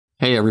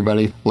Hey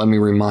everybody, let me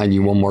remind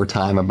you one more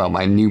time about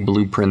my new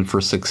Blueprint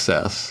for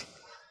Success.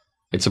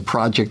 It's a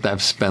project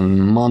I've spent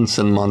months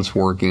and months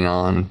working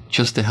on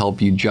just to help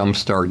you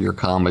jumpstart your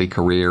comedy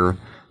career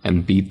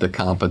and beat the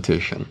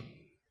competition.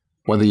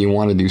 Whether you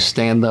want to do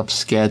stand-up,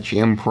 sketch,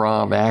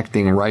 improv,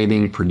 acting,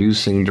 writing,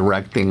 producing,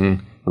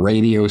 directing,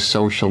 radio,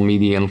 social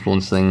media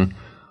influencing,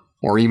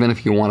 or even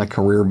if you want a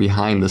career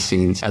behind the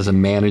scenes as a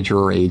manager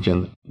or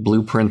agent,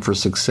 Blueprint for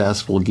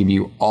Success will give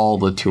you all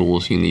the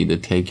tools you need to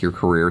take your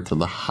career to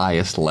the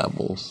highest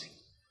levels.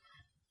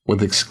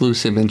 With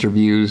exclusive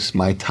interviews,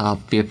 my top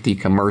 50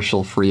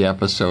 commercial-free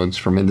episodes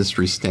from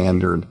industry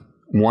standard,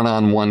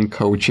 one-on-one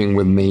coaching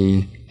with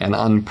me, and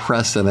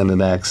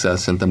unprecedented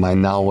access into my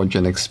knowledge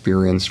and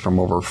experience from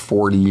over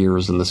 40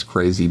 years in this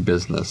crazy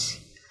business.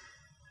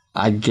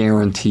 I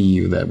guarantee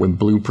you that with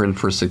Blueprint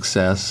for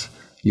Success,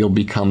 you'll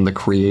become the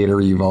creator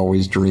you've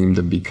always dreamed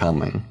of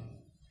becoming.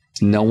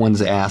 No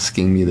one's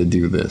asking me to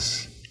do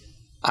this.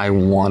 I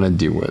want to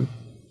do it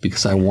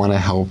because I want to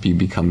help you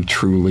become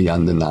truly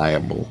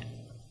undeniable.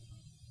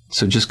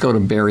 So just go to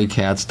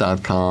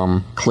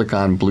barrykatz.com, click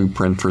on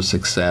Blueprint for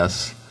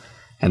Success,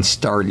 and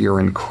start your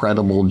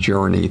incredible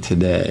journey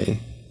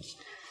today.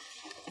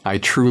 I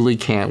truly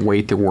can't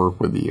wait to work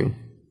with you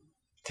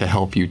to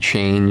help you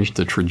change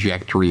the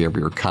trajectory of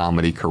your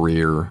comedy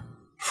career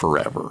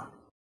forever.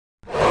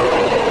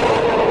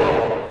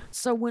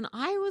 So when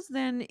I was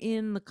then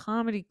in the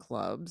comedy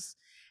clubs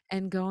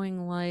and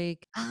going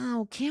like,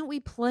 oh, can't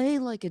we play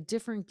like a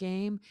different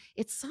game?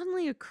 It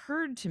suddenly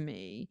occurred to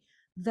me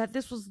that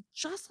this was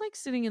just like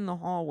sitting in the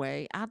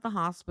hallway at the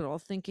hospital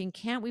thinking,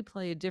 can't we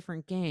play a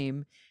different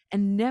game?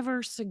 And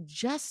never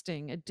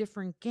suggesting a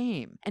different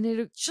game. And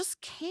it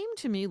just came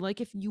to me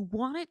like, if you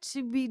want it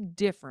to be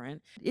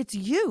different, it's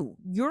you.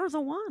 You're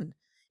the one.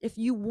 If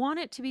you want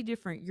it to be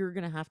different, you're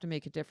going to have to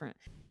make it different.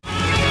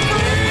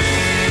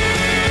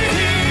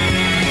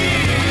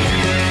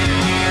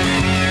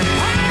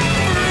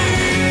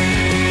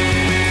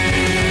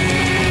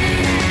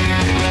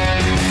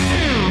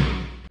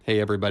 Hey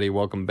everybody,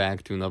 welcome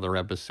back to another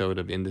episode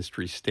of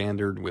Industry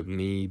Standard with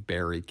me,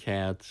 Barry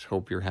Katz.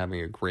 Hope you're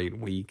having a great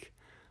week.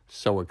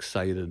 So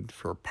excited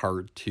for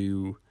part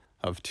 2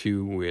 of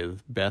 2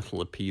 with Beth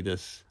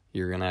Lapidus.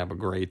 You're going to have a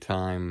great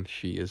time.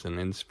 She is an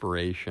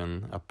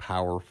inspiration, a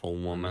powerful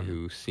woman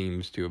who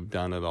seems to have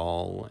done it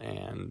all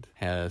and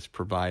has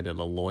provided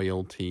a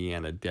loyalty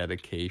and a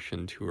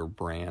dedication to her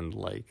brand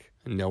like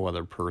no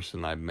other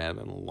person I've met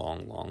in a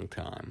long, long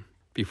time.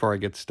 Before I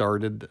get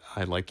started,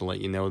 I'd like to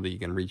let you know that you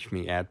can reach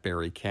me at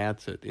Barry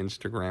Katz at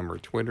Instagram or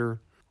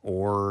Twitter,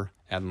 or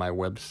at my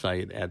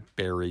website at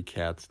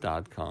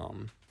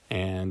barrykatz.com.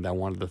 And I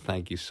wanted to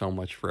thank you so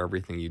much for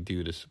everything you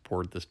do to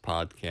support this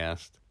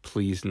podcast.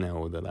 Please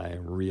know that I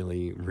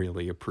really,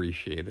 really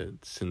appreciate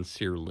it,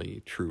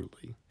 sincerely,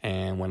 truly.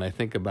 And when I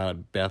think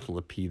about Beth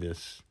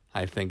Lapidus,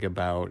 I think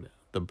about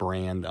the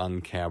brand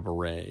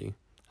Uncabaret,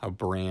 a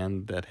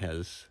brand that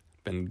has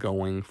been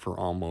going for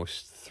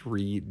almost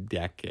 3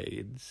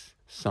 decades,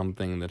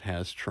 something that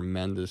has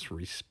tremendous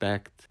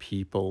respect.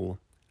 People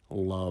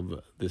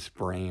love this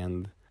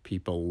brand.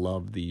 People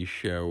love these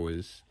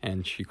shows.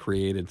 And she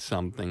created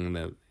something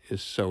that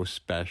is so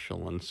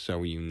special and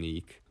so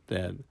unique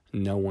that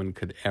no one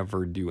could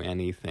ever do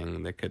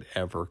anything that could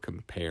ever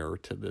compare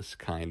to this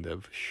kind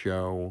of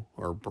show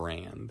or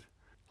brand.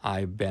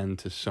 I've been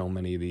to so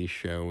many of these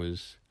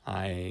shows.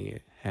 I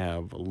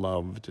have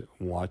loved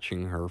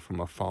watching her from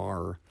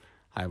afar.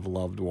 I've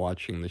loved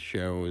watching the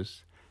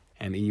shows,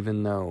 and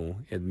even though,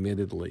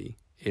 admittedly,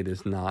 it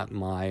is not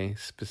my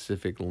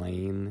specific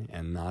lane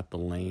and not the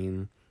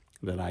lane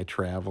that I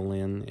travel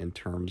in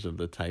terms of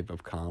the type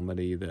of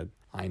comedy that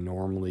I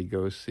normally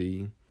go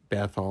see,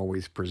 Beth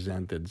always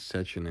presented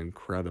such an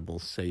incredible,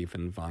 safe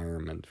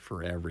environment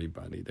for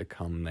everybody to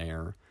come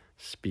there,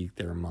 speak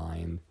their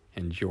mind,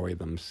 enjoy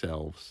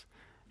themselves,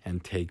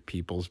 and take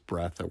people's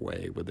breath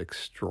away with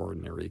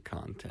extraordinary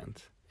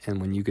content. And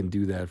when you can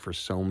do that for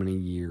so many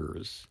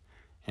years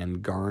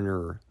and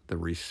garner the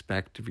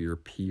respect of your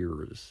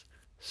peers,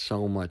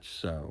 so much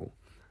so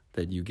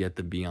that you get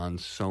to be on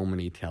so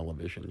many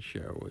television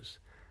shows,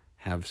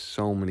 have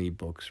so many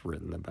books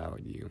written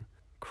about you,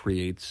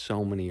 create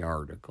so many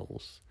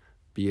articles,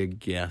 be a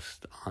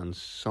guest on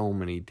so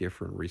many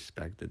different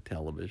respected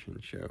television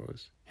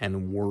shows,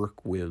 and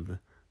work with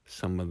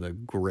some of the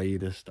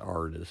greatest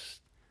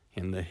artists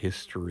in the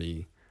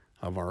history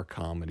of our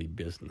comedy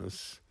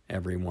business.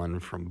 Everyone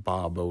from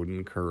Bob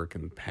Odenkirk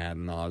and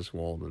Patton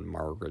Oswalt and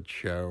Margaret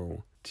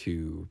Cho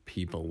to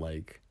people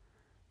like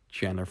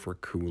Jennifer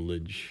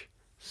Coolidge,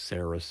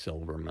 Sarah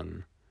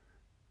Silverman,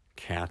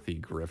 Kathy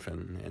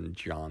Griffin, and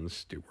Jon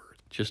Stewart.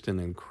 Just an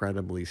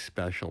incredibly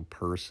special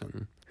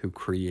person who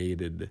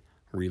created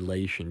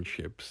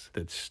relationships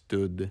that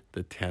stood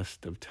the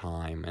test of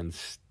time and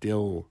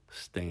still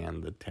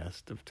stand the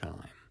test of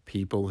time.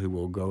 People who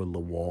will go to the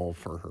wall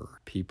for her,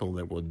 people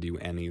that will do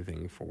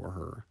anything for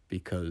her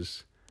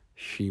because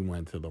she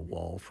went to the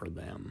wall for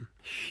them.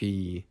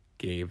 She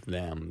gave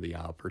them the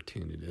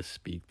opportunity to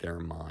speak their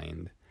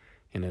mind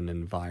in an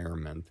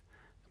environment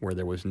where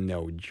there was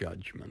no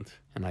judgment.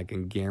 And I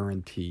can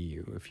guarantee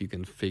you, if you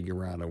can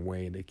figure out a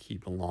way to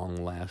keep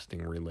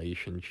long-lasting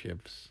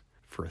relationships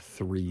for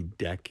 3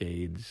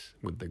 decades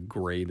with the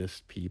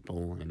greatest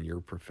people in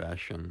your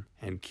profession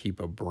and keep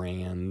a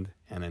brand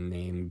and a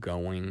name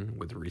going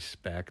with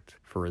respect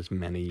for as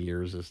many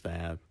years as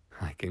that,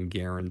 I can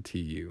guarantee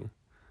you,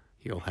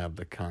 you'll have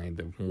the kind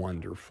of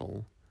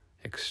wonderful,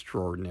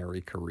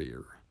 extraordinary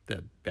career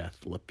that Beth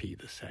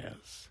Lapidus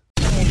has.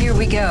 Here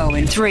we go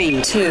in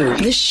 3, 2.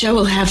 This show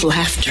will have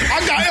laughter.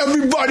 I got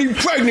everybody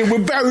pregnant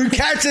with Barry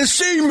Katz and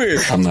semen.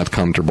 I'm not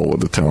comfortable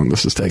with the tone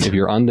this is taking. If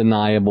you're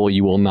undeniable,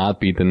 you will not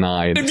be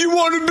denied. If you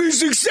want to be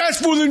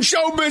successful in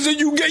show business,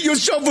 you get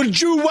yourself a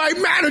Jew white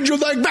manager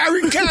like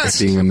Barry Katz.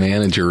 Being a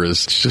manager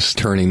is just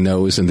turning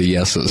no's into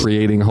yeses.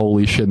 Creating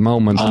holy shit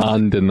moments.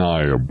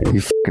 Undeniable.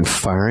 You fucking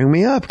firing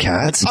me up,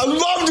 Katz. I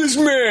love this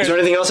man. Is there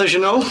anything else I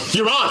should know?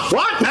 You're on.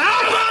 What? Now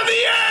I'm on the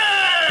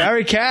air.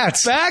 Barry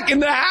Katz. Back in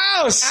the house.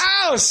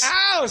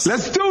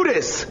 Let's do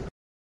this.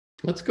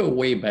 Let's go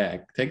way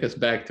back. Take us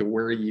back to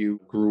where you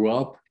grew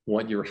up,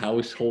 what your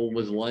household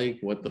was like,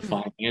 what the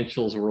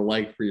financials were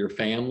like for your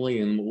family,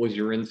 and what was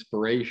your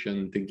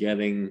inspiration to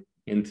getting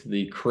into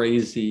the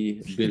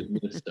crazy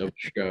business of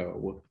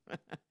show.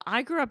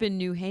 I grew up in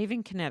New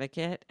Haven,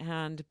 Connecticut,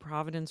 and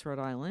Providence, Rhode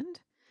Island.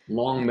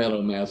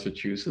 Longmeadow,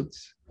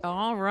 Massachusetts.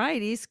 All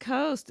right, East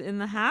Coast in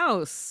the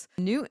house,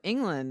 New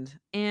England.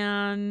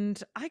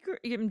 And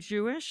I'm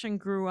Jewish and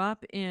grew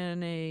up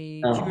in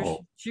a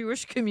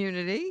Jewish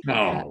community.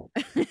 No.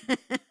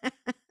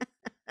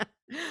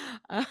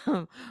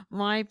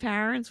 My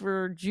parents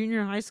were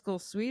junior high school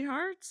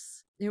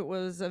sweethearts. It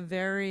wasn't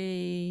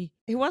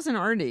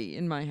arty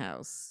in my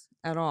house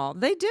at all.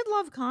 They did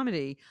love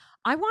comedy.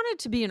 I wanted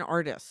to be an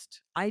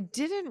artist. I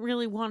didn't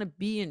really want to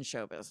be in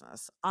show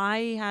business.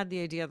 I had the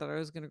idea that I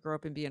was going to grow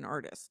up and be an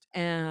artist.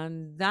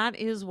 And that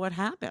is what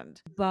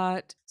happened.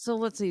 But so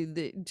let's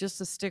see, just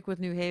to stick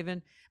with New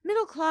Haven,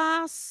 middle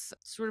class,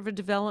 sort of a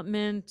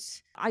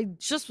development. I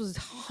just was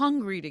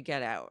hungry to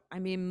get out. I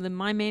mean,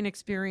 my main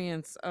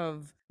experience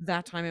of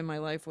that time in my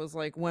life was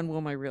like, when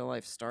will my real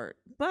life start?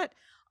 But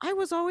I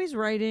was always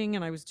writing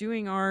and I was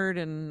doing art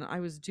and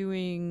I was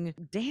doing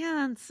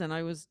dance and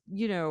I was,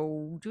 doing a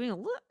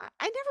little.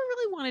 I never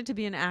really wanted to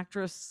be an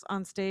actress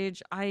on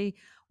stage. I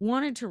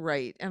wanted to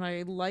write and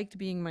I liked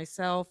being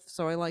myself.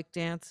 So I liked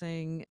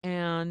dancing.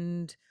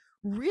 And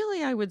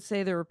really, I would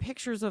say there were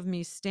pictures of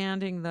me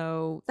standing,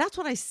 though. That's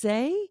what I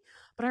say.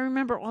 But I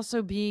remember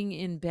also being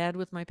in bed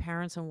with my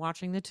parents and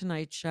watching The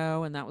Tonight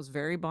Show. And that was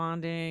very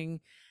bonding.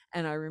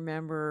 And I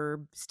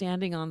remember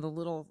standing on the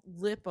little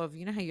lip of,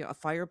 how a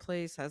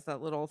fireplace has that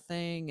little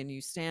thing and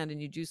you stand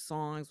and you do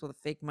songs with a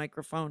fake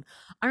microphone.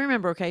 I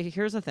remember, okay,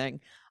 here's the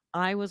thing.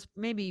 I was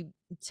maybe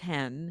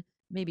 10,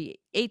 maybe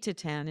 8 to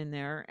 10 in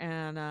there.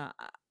 And I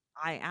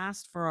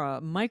asked for a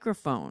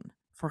microphone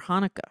for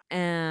Hanukkah.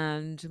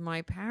 And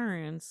my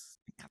parents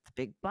got the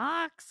big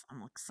box.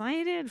 I'm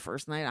excited.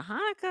 First night of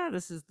Hanukkah.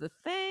 This is the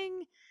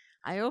thing.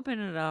 I open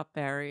it up,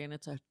 Barry, and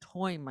it's a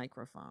toy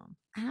microphone.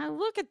 And I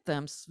look at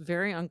them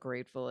very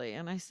ungratefully,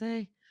 and I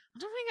say,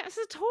 "Oh my God, it's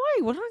a toy.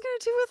 What am I going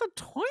to do with a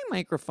toy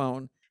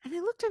microphone?" And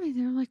they looked at me, and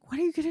they're like, "What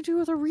are you going to do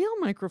with a real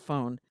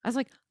microphone?" I was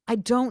like, "I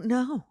don't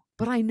know,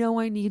 but I know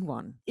I need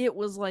one." It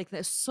was like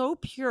this, so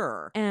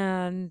pure.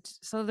 And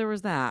so there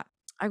was that.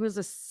 I was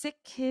a sick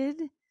kid.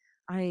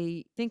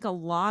 I think a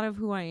lot of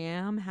who I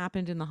am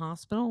happened in the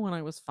hospital when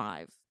I was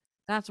 5.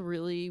 That's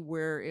really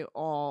where it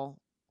all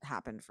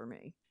happened for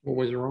me. What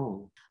was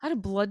wrong? I had a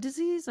blood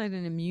disease. I had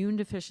an immune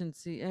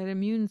deficiency. I had an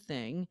immune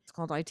thing. It's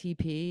called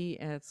ITP.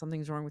 And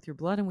something's wrong with your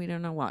blood, and we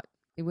don't know what.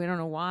 We don't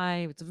know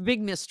why. It's a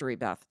big mystery,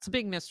 Beth. It's a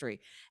big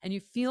mystery. And you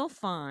feel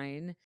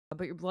fine,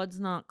 but your blood's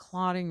not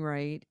clotting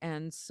right.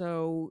 And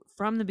so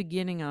from the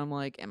beginning, I'm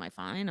like, am I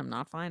fine? I'm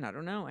not fine. I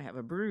don't know. I have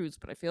a bruise,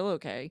 but I feel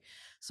okay.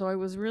 So I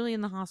was really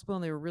in the hospital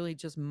and they were really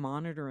just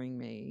monitoring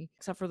me,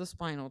 except for the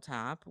spinal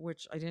tap,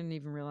 which I didn't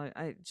even realize.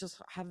 I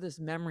just have this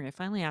memory. I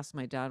finally asked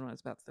my dad when I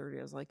was about 30.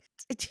 I was like,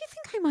 do you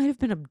think I might have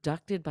been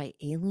abducted by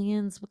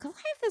aliens? Because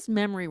I have this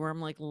memory where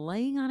I'm like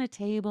laying on a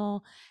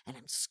table and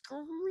I'm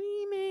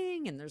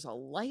screaming and there's a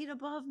light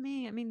above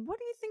me. I mean, what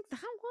do you think that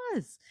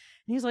was?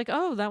 And he's like,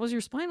 oh, that was your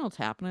spinal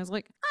tap. And I was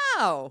like,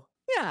 oh,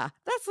 yeah,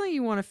 that's something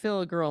you want to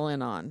fill a girl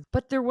in on.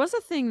 But there was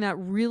a thing that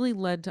really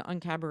led to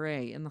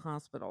Uncabaret in the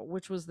hospital,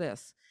 which was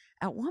this.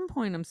 At one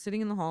point, I'm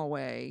sitting in the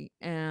hallway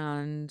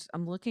and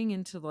I'm looking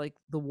into like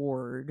the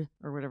ward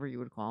or whatever you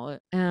would call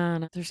it.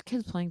 And there's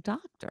kids playing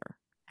doctor.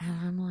 And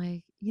I'm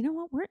like, you know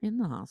what? We're in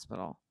the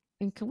hospital.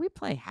 And could we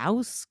play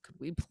house? Could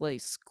we play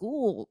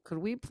school? Could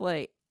we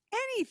play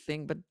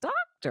anything but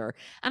doctor?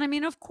 And I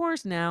mean, of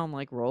course, now I'm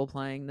like role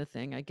playing the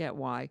thing. I get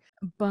why,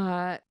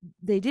 but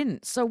they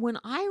didn't. So when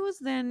I was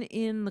then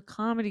in the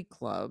comedy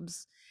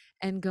clubs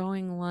and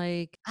going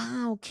like,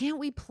 oh, can't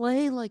we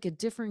play like a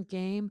different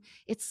game?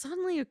 It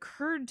suddenly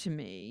occurred to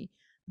me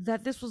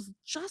that this was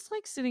just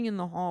like sitting in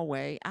the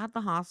hallway at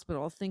the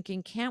hospital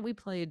thinking, can't we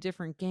play a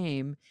different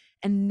game?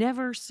 And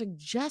never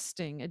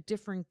suggesting a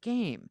different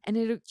game. And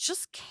it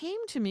just came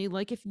to me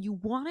like, if you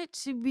want it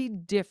to be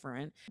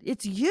different,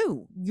 it's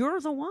you. You're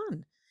the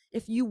one.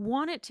 If you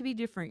want it to be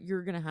different,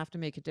 you're going to have to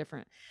make it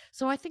different.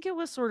 So I think it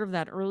was sort of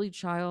that early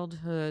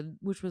childhood,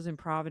 which was in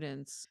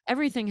Providence.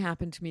 Everything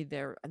happened to me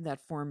there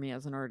that formed me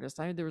as an artist.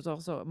 There was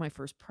also my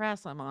first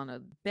press. I'm on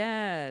a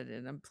bed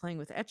and I'm playing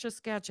with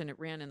Etch-a-Sketch, and it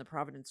ran in the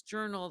Providence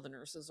Journal. The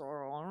nurses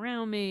are all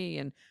around me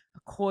and a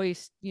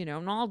coist,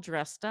 and all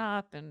dressed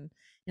up and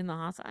in the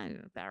hospital.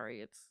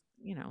 Barry, it's,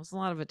 it's a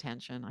lot of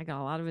attention. I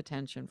got a lot of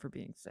attention for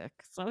being sick.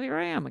 So here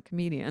I am, a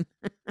comedian.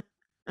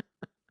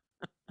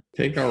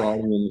 Take our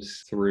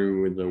audience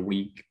through the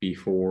week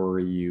before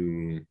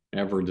you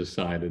ever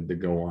decided to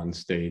go on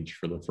stage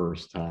for the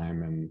first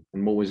time,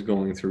 and what was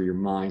going through your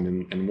mind,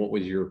 and what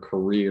was your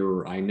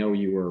career? I know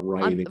you were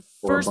writing.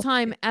 First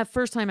time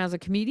as a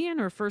comedian,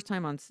 or first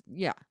time as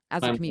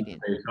a comedian?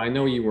 I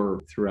know you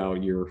were,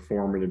 throughout your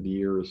formative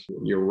years,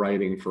 you're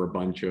writing for a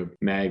bunch of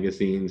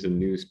magazines and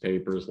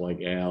newspapers like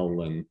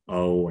Elle and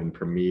O and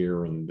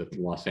Premiere and the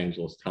Los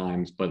Angeles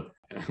Times, but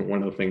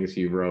one of the things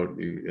you wrote,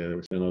 it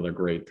was another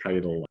great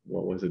title.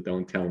 What was it?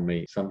 Don't tell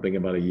me. Something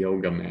about a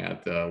yoga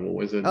mat. What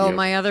was it? Oh,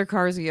 My Other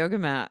Car is a Yoga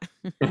Mat.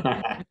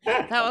 That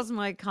was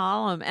my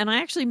column. And I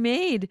actually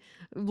made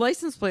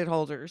license plate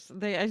holders.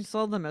 I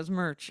sold them as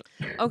merch.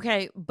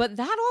 Okay, but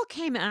that all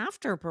came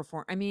after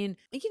I mean,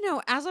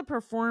 as a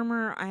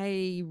performer,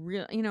 I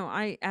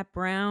at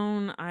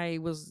Brown, I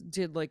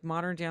did like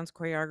modern dance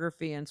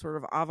choreography and sort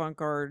of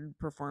avant-garde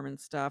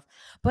performance stuff.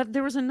 But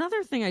there was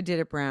another thing I did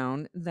at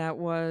Brown that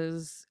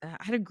was, I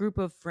had a group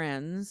of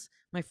friends.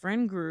 My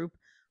friend group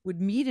would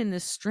meet in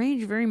this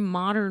strange, very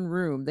modern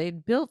room.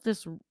 They'd built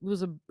this, it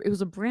was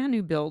a brand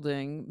new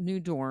building, new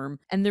dorm,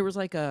 and there was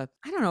like a,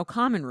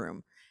 common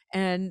room,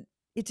 and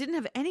it didn't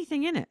have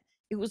anything in it.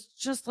 It was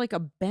just like a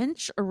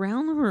bench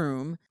around the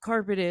room,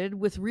 carpeted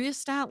with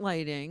rheostat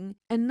lighting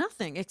and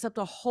nothing except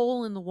a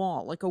hole in the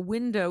wall, like a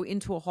window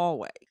into a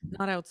hallway,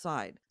 not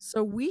outside.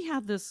 So we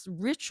had this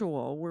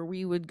ritual where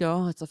we would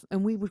go,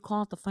 and we would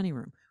call it the funny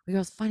room. We go,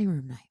 it's funny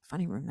room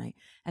night.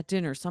 At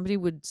dinner, somebody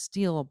would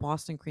steal a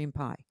Boston cream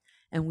pie,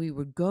 and we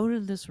would go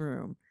to this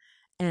room,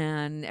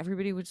 and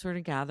everybody would sort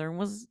of gather, and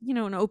was,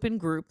 an open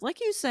group. Like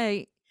you say,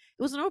 it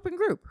was an open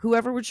group.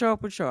 Whoever would show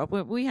up would show up.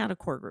 We had a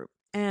core group.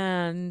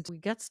 And we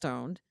get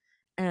stoned,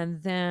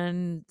 and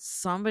then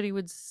somebody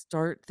would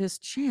start this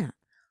chant,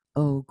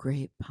 "Oh,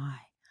 great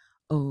pie.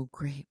 Oh,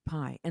 great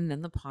pie." And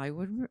then the pie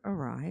would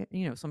arrive.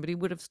 Somebody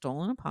would have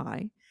stolen a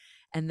pie,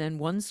 and then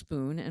one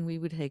spoon, and we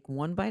would take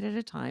one bite at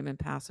a time and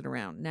pass it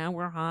around. Now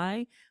we're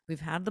high. We've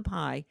had the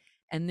pie,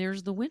 and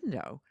there's the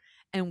window.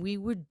 And we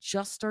would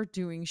just start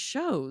doing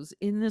shows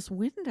in this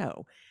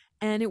window.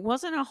 And it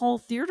wasn't a whole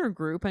theater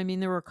group. I mean,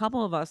 there were a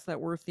couple of us that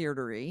were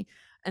theatery.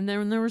 And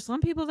then there were some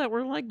people that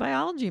were like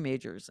biology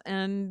majors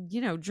and,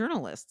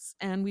 journalists.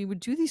 And we would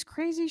do these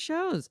crazy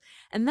shows.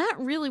 And that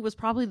really was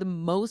probably the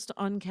most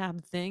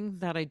uncab thing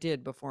that I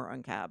did before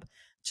uncab.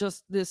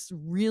 Just this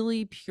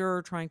really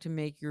pure trying to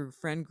make your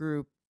friend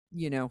group,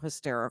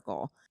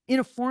 hysterical in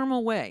a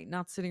formal way,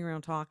 not sitting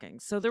around talking.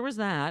 So there was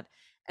that,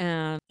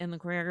 and the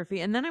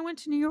choreography. And then I went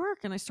to New York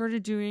and I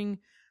started doing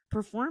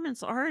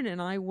performance art,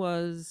 and I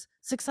was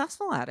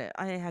successful at it.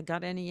 I had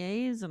got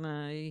NEAs, and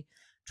I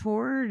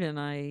toured, and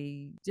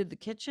I did the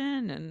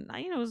kitchen, and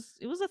it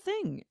was a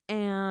thing.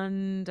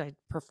 And I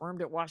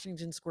performed at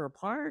Washington Square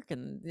Park,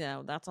 and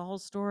that's a whole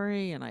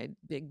story. And I had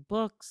big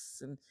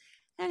books. And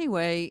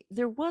anyway,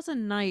 there was a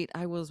night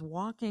I was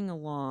walking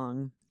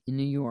along in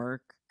New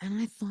York, and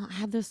I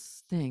had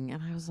this thing,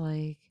 and I was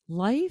like,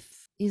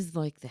 life is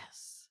like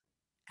this.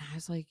 And I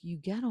was like, you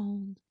get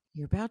old,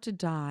 you're about to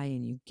die,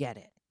 and you get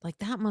it. Like,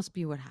 that must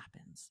be what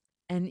happens.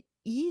 And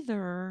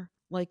either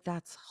like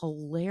that's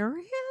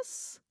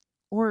hilarious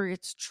or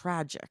it's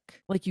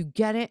tragic. Like, you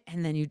get it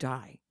and then you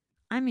die.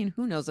 I mean,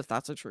 who knows if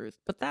that's the truth,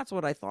 but that's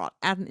what I thought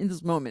in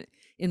this moment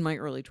in my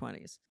early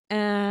 20s.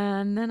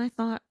 And then I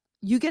thought,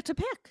 you get to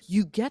pick.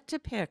 You get to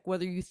pick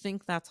whether you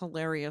think that's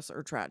hilarious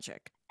or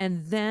tragic.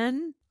 And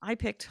then I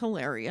picked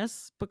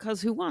hilarious,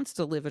 because who wants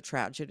to live a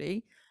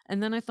tragedy?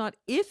 And then I thought,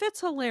 if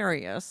it's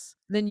hilarious,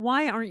 then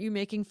why aren't you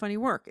making funny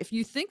work? If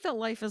you think that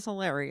life is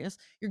hilarious,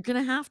 you're going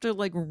to have to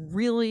like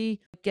really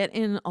get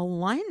in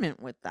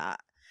alignment with that.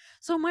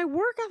 So my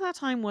work at that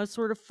time was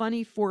sort of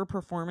funny for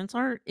performance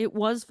art. It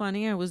was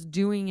funny. I was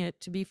doing it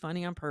to be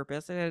funny on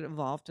purpose. It had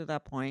evolved to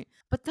that point.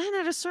 But then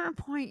at a certain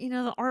point,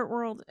 the art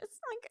world, it's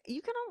like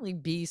you can only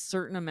be a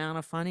certain amount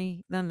of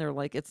funny. Then they're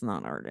like, it's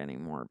not art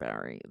anymore,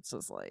 Barry. It's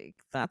just like,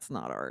 that's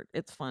not art.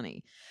 It's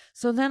funny.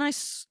 So then I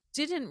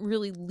didn't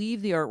really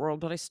leave the art world,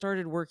 but I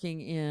started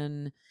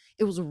working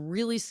it was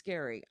really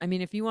scary. I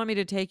mean, if you want me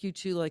to take you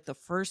to like the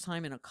first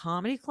time in a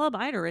comedy club,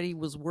 I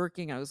was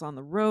working. I was on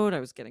the road. I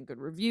was getting good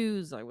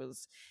reviews. I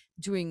was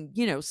doing,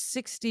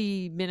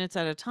 60 minutes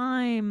at a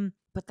time.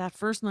 But that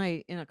first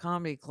night in a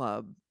comedy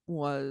club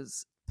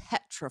was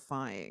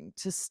petrifying,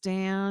 to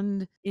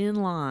stand in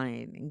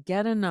line and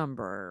get a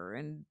number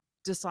and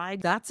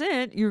decide that's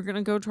it. You're going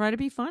to go try to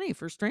be funny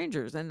for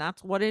strangers. And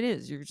that's what it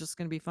is. You're just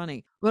going to be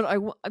funny.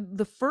 But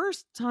the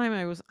first time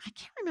I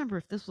can't remember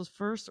if this was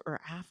first or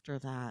after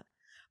that,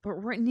 but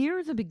right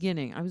near the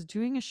beginning, I was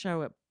doing a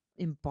show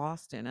in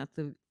Boston at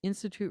the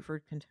Institute for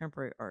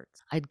Contemporary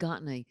Arts. I'd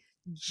gotten a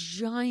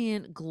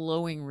giant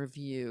glowing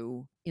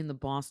review in the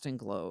Boston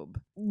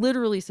Globe.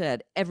 Literally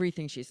said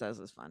everything she says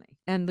is funny.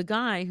 And the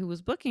guy who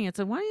was booking it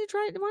said, why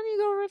don't you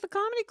go over to the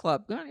comedy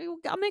club?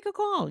 I'll make a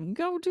call. You can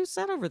go do a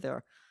set over there.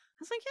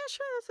 I was like, yeah,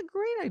 sure, that's a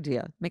great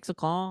idea. Makes a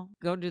call,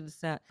 go do the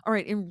set. All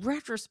right, in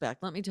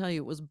retrospect, let me tell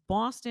you, it was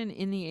Boston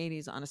in the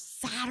 80s on a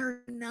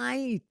Saturday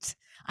night.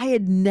 I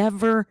had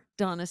never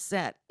done a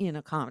set in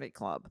a comedy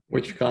club.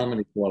 Which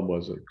comedy club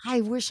was it?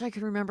 I wish I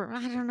could remember.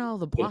 I don't know,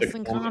 the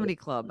Boston Comedy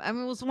Club. I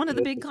mean, it was one of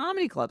the big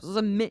comedy clubs.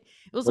 It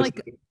was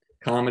like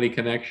Comedy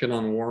Connection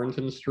on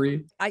Warrenton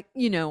Street? I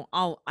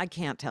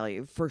can't tell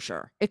you for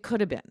sure. It could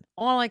have been.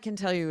 All I can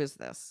tell you is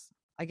this.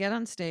 I get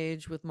on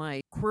stage with my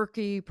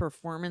quirky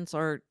performance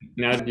art.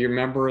 Now, do you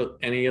remember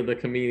any of the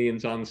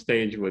comedians on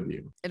stage with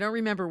you? I don't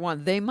remember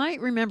one. They might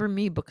remember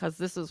me because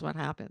this is what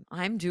happened.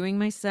 I'm doing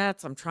my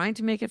sets. I'm trying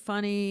to make it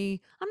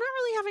funny. I'm not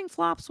really having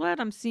flop sweat.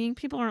 I'm seeing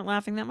people aren't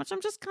laughing that much.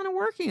 I'm just kind of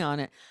working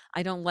on it.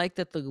 I don't like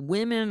that the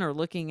women are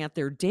looking at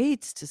their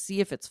dates to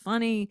see if it's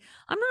funny.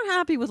 I'm not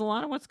happy with a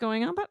lot of what's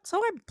going on, but so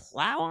I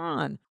plow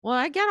on. Well,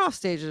 I get off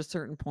stage at a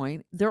certain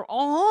point. They're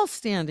all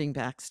standing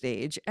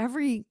backstage,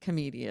 every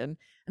comedian,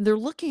 and they're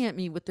looking at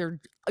me with their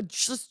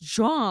just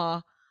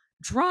jaw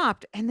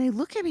dropped. And they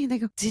look at me and they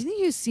go, didn't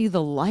you see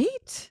the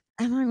light?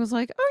 And I was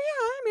like, oh,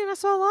 yeah, I mean, I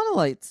saw a lot of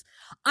lights.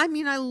 I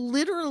mean, I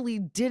literally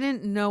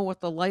didn't know what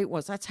the light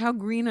was. That's how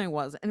green I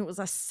was. And it was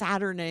a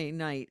Saturday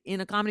night in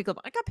a comedy club.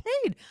 I got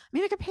paid. I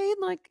mean, I got paid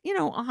like,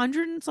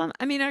 100 and some.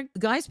 I mean, the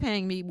guy's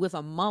paying me with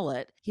a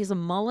mullet. He's a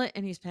mullet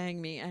and he's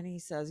paying me. And he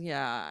says,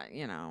 yeah,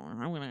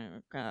 I'm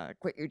going to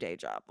quit your day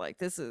job. Like,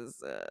 this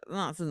is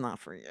not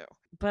for you.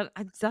 But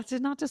that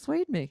did not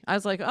dissuade me. I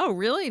was like, oh,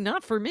 really?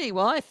 Not for me.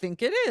 Well, I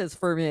think it is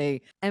for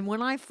me. And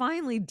when I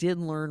finally did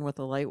learn what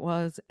the light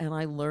was and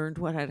I learned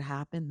what had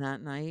happened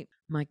that night,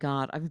 my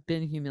God, I've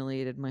been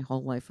humiliated my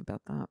whole life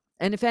about that.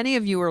 And if any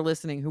of you are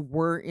listening who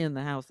were in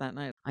the house that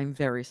night, I'm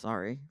very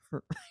sorry.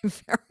 I'm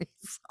very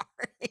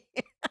sorry.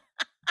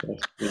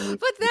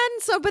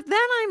 But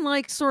then I'm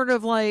like, sort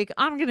of like,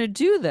 I'm going to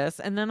do this.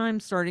 And then I'm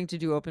starting to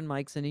do open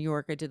mics in New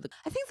York. I think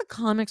the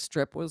comic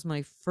strip was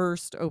my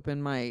first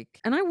open mic.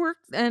 And I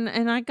worked and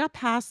I got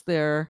past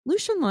there.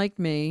 Lucian liked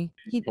me.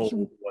 He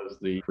was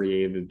the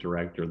creative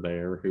director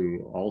there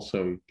who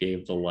also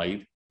gave the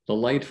light. The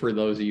light, for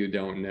those of you who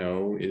don't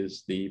know,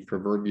 is the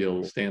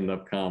proverbial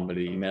stand-up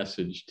comedy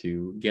message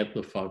to get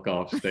the fuck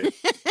off stage.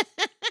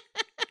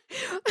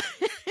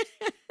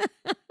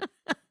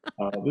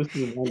 This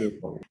is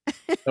wonderful.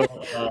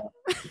 So,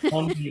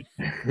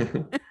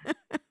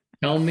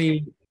 tell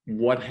me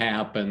what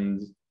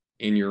happened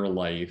in your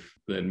life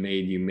that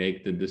made you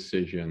make the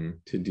decision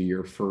to do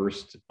your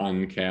first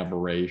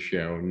Uncabaret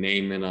show,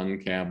 name it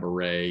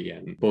Uncabaret,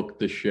 and book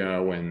the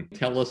show, and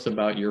tell us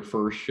about your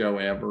first show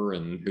ever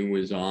and who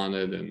was on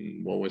it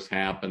and what was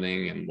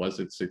happening and was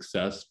it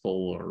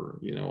successful,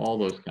 or all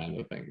those kind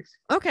of things.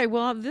 Okay,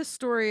 well, this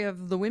story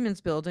of the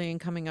Women's Building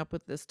coming up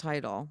with this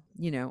title,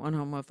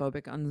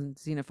 unhomophobic,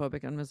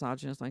 unxenophobic,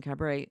 unmisogynist,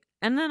 Uncabaret,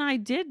 and then I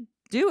did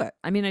do it.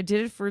 I mean, I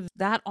did it for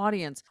that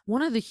audience.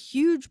 One of the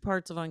huge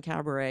parts of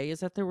Uncabaret is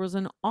that there was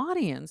an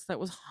audience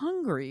that was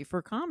hungry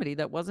for comedy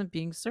that wasn't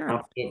being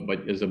served.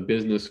 But as a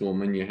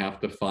businesswoman, you have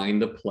to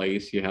find a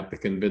place. You have to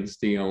convince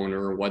the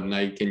owner, what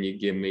night can you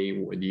give me?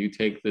 Do you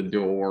take the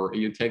door?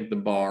 You take the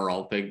bar,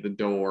 I'll take the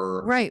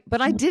door. Right.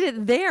 But I did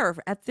it there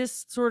at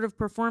this sort of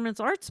performance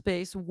art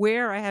space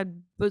where I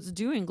was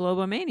doing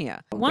Globomania.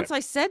 Okay. Once I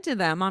said to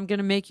them, I'm going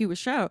to make you a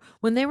show,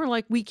 when they were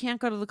like, we can't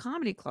go to the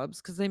comedy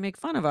clubs because they make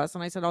fun of us.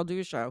 And I said, I'll do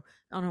a show.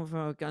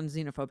 Unhomophobic,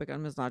 unxenophobic,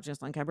 unmisogynist,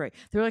 Uncabaret.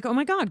 They're like, oh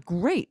my God,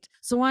 great.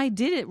 So I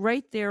did it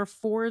right there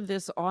for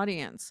this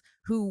audience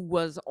who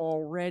was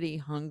already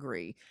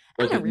hungry.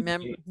 I don't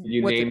remember.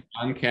 You named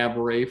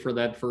Uncabaret for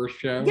that first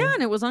show? Yeah,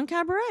 and it was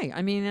Uncabaret.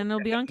 I mean, and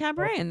it'll be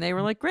Uncabaret. And they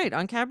were like, great,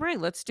 Uncabaret,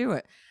 let's do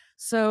it.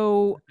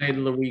 So what day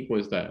of the week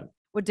was that?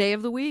 What day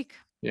of the week?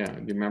 Yeah,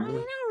 do you remember? I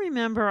don't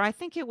remember. I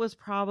think it was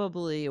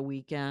probably a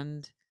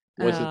weekend.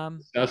 Was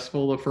it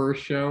successful, the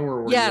first show?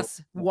 Or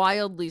yes,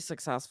 wildly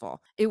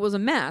successful. It was a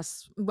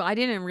mess. I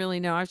didn't really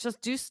know. I was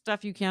just do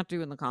stuff you can't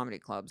do in the comedy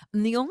clubs.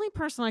 And the only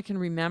person I can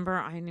remember,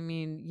 I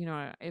mean,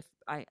 if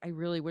I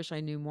really wish I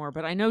knew more,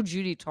 but I know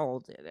Judy Toll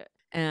did it.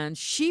 And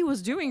she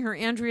was doing her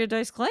Andrea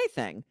Dice Clay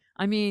thing.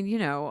 I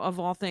mean, of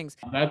all things.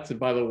 That's,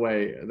 by the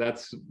way,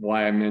 that's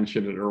why I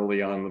mentioned it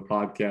early on in the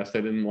podcast.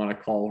 I didn't want to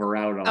call her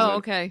out on it. Oh,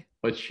 okay.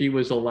 But she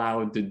was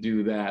allowed to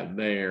do that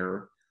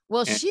there.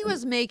 Well,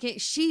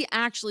 she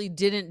actually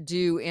didn't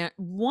do, and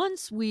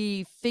once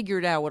we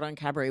figured out what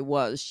Uncabaret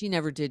was, she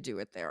never did do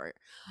it there.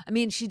 I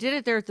mean, she did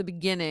it there at the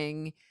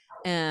beginning,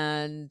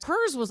 and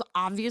hers was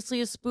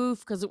obviously a spoof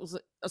because it was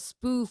a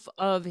spoof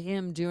of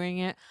him doing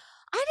it.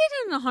 I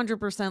didn't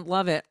 100%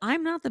 love it.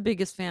 I'm not the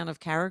biggest fan of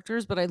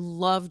characters, but I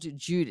loved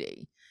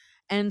Judy.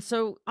 And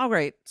so, all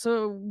right,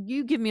 so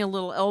you give me a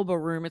little elbow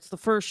room. It's the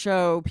first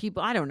show.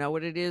 People, I don't know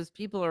what it is.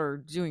 People are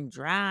doing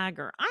drag,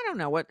 or I don't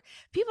know what.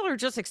 People are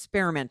just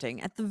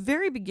experimenting. At the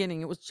very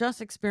beginning, it was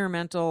just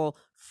experimental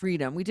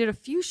freedom. We did a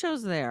few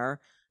shows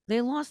there.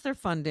 They lost their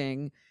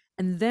funding.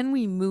 And then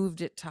we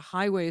moved it to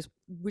Highways,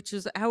 which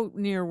is out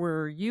near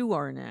where you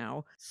are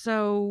now.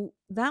 So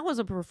that was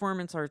a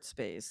performance art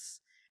space.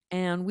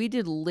 And we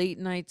did late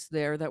nights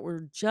there that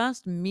were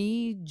just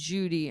me,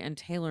 Judy, and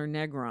Taylor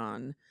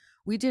Negron.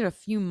 We did a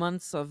few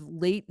months of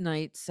late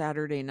night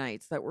Saturday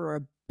nights that were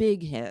a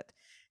big hit.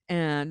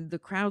 And the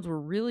crowds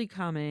were really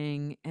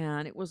coming,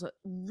 and it was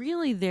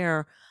really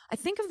there. I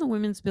think of the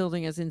women's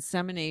building as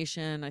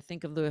insemination. I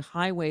think of the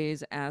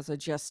Highways as a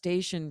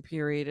gestation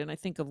period. And I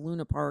think of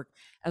Luna Park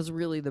as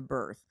really the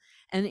birth.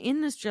 And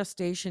in this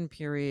gestation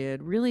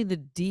period, really the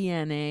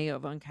DNA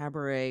of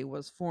Uncabaret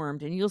was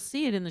formed. And you'll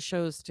see it in the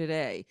shows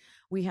today.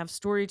 We have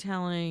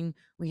storytelling,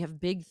 we have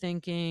big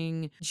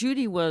thinking.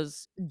 Judy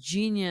was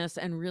genius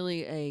and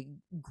really a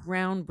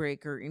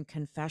groundbreaker in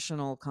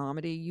confessional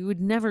comedy. You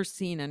would never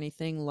seen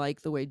anything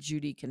like the way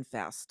Judy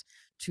confessed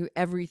to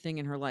everything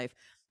in her life.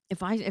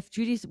 If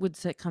Judy would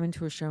come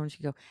into a show and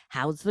she'd go,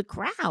 "How's the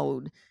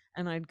crowd?"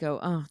 And I'd go,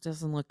 "Oh, it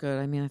doesn't look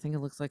good. I mean, I think it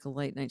looks like a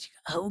late night." She'd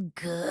go, "Oh,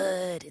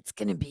 good. It's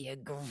going to be a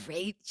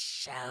great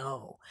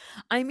show."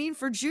 I mean,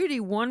 for Judy,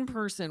 one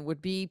person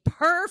would be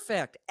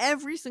perfect.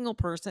 Every single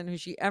person who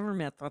she ever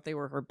met thought they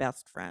were her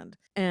best friend.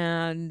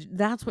 And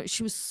that's what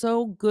she was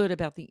so good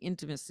about, the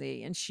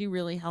intimacy. And she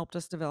really helped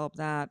us develop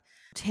that.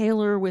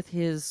 Taylor with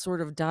his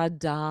sort of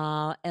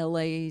Dada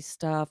LA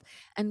stuff,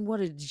 and what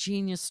a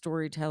genius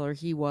storyteller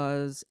he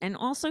was. And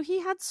also he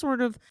had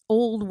sort of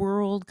old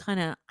world kind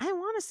of, I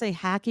want to say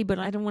hacky, but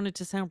I don't want it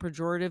to sound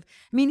pejorative.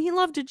 I mean, he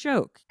loved a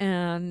joke,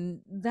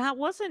 and that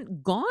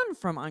wasn't gone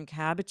from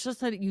Uncab. It's just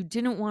that you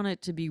didn't want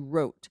it to be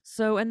rote.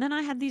 So, and then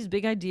I had these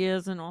big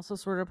ideas and also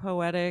sort of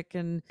poetic.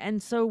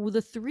 And so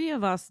the three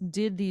of us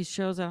did these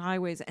shows at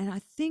Highways. And I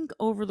think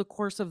over the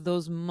course of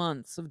those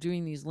months of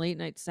doing these late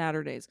night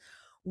Saturdays,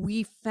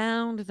 we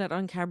found that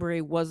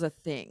Uncabaret was a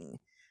thing.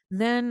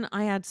 Then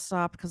I had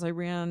stopped because I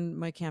ran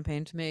my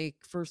campaign to make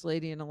First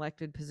Lady an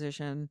elected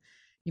position.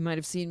 You might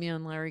have seen me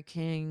on Larry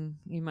King.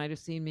 You might have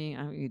seen me.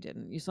 You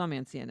didn't. You saw me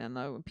on CNN,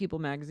 though. People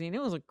Magazine.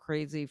 It was a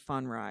crazy,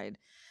 fun ride.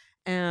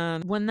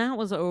 And when that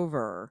was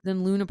over,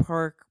 then Luna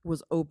Park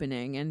was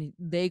opening, and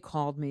they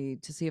called me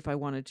to see if I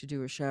wanted to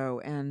do a show.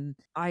 And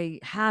I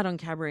had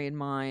Uncabaret in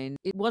mind.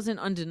 It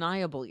wasn't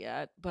undeniable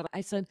yet, but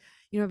I said,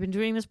 I've been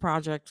doing this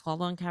project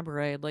called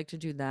Uncabaret. I'd like to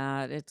do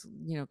that. It's,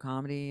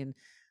 comedy. And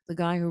the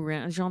guy who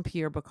ran,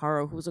 Jean-Pierre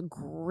Beccaro, who was a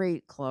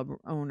great club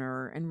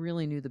owner and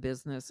really knew the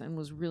business and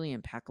was really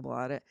impeccable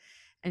at it.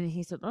 And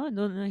he said, "Oh,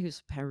 no, he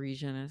was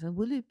Parisian." And I said,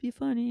 "Will it be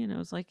funny?" And I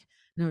was like,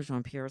 "No,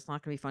 Jean-Pierre, it's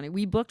not going to be funny."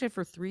 We booked it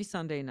for 3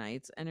 Sunday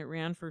nights, and it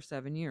ran for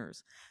 7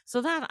 years.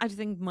 So that, I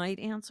think, might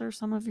answer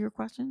some of your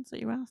questions that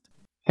you asked.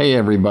 Hey,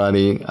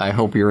 everybody. I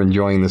hope you're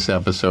enjoying this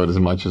episode as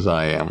much as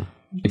I am.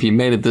 If you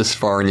made it this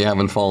far and you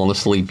haven't fallen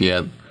asleep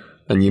yet,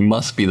 then you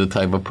must be the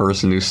type of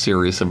person who's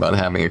serious about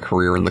having a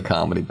career in the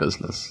comedy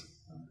business.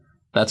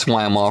 That's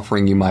why I'm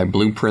offering you my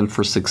Blueprint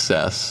for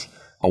Success,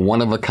 a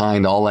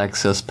one-of-a-kind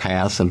all-access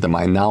pass into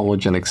my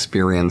knowledge and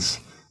experience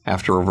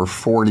after over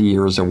 40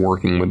 years of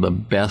working with the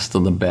best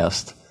of the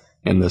best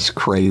in this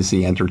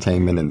crazy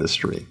entertainment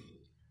industry.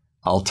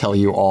 I'll tell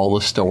you all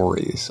the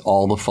stories,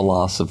 all the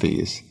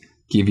philosophies,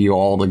 give you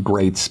all the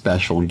great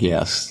special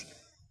guests,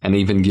 and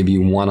even give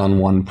you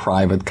one-on-one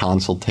private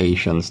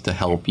consultations to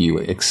help you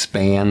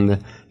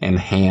expand,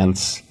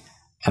 enhance,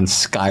 and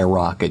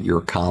skyrocket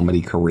your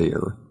comedy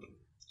career.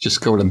 Just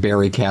go to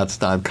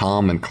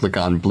barrykatz.com and click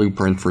on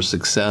Blueprint for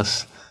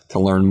Success to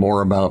learn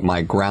more about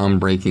my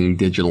groundbreaking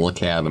digital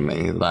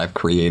academy that I've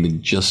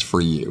created just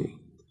for you.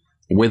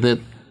 With it,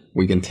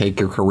 we can take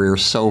your career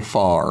so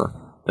far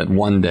that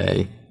one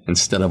day,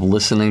 instead of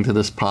listening to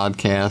this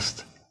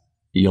podcast,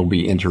 you'll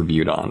be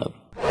interviewed on it.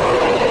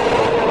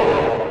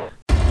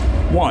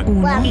 1,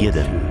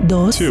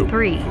 2,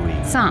 3,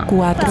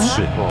 4,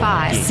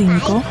 5,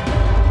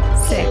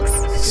 6.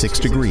 6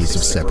 degrees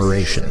of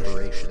separation.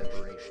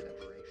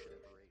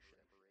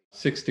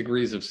 6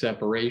 degrees of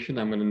separation.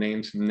 I'm going to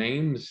name some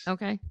names.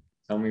 Okay.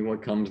 Tell me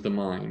what comes to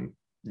mind.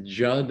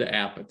 Judd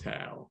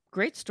Apatow.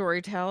 Great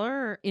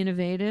storyteller,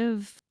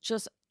 innovative.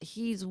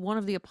 He's one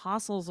of the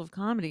apostles of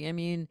comedy. I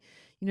mean,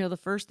 the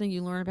first thing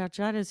you learn about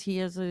Judd is he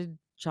as a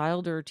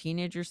child or a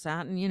teenager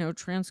sat and,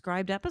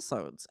 transcribed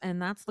episodes.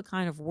 And that's the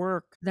kind of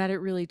work that it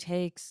really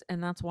takes.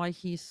 And that's why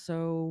he's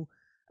so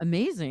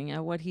amazing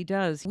at what he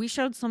does. We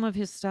showed some of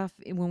his stuff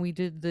when we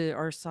did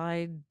our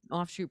side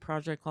offshoot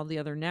project called The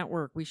Other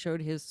Network. We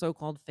showed his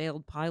so-called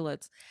failed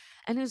pilots.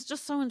 And it was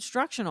just so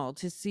instructional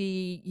to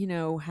see,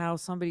 how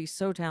somebody's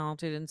so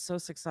talented and so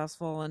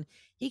successful. And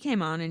he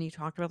came on and he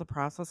talked about the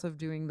process of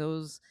doing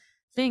those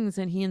things.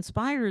 And he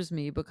inspires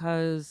me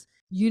because,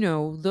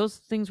 those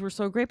things were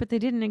so great, but they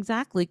didn't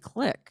exactly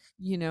click.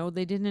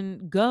 They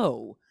didn't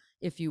go.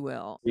 if you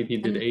will. He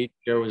did And 8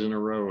 shows in a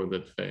row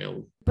that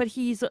failed. but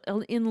he's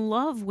in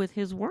love with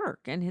his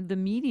work and the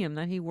medium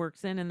that he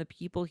works in and the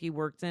people he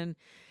works in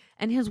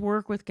and his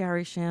work with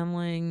Gary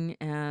Shandling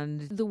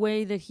and the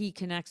way that he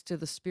connects to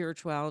the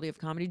spirituality of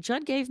comedy.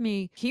 Judd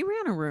he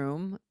ran a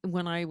room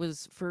when I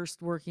was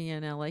first working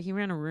in LA. He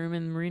ran a room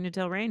in Marina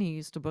Del Rey and he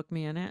used to book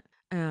me in it.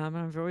 And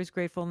I'm always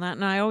grateful in that.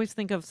 And I always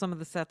think of some of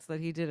the sets that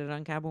he did at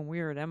Uncab when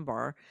we were at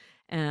M-Bar.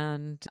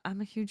 And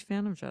I'm a huge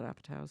fan of Judd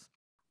Apatow's.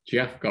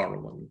 Jeff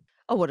Garlin.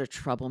 Oh, what a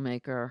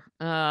troublemaker.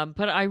 But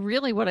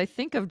what I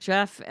think of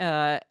Jeff,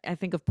 I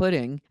think of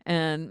pudding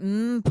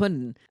and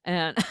pudding.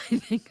 And I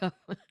think of,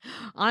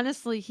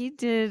 honestly, he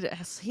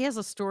has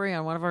a story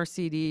on one of our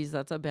CDs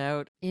that's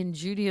about in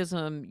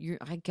Judaism.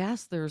 I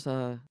guess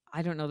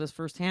I don't know this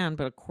firsthand,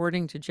 but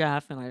according to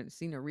Jeff, and I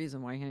see no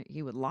reason why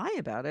he would lie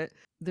about it,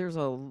 there's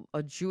a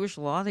Jewish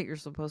law that you're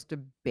supposed to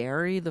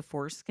bury the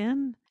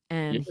foreskin.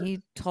 And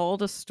he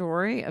told a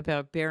story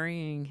about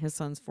burying his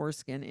son's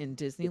foreskin in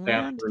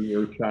Disneyland. After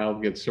your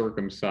child gets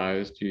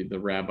circumcised, the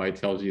rabbi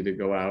tells you to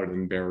go out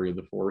and bury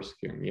the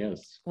foreskin.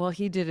 Yes. Well,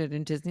 he did it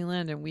in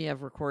Disneyland, and we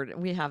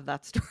have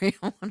that story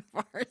on one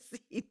of our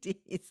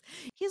CDs.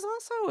 He's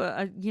also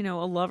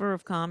a lover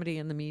of comedy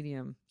and the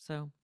medium.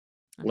 So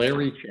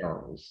Larry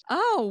Charles.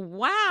 Oh,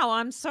 wow.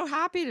 I'm so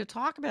happy to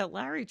talk about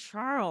Larry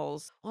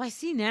Charles. Well, I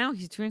see now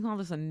he's doing all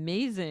this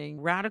amazing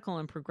radical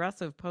and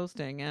progressive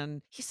posting,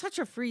 and he's such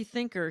a free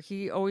thinker.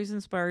 He always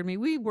inspired me.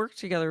 We worked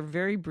together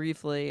very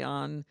briefly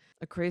on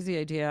a crazy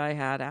idea I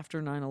had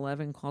after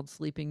 9/11 called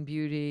Sleeping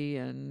Beauty,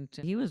 and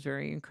he was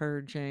very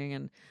encouraging,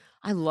 and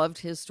I loved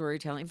his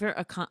storytelling. Very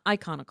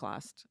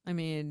iconoclast. I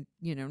mean,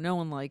 no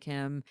one like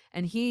him.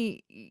 And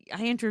I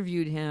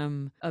interviewed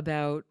him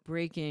about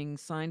breaking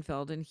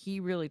Seinfeld, and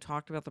he really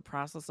talked about the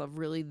process of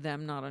really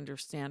them not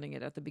understanding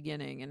it at the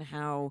beginning and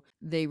how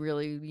they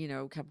really,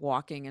 kept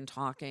walking and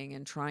talking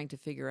and trying to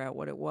figure out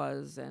what it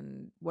was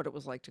and what it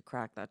was like to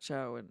crack that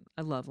show. And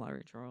I love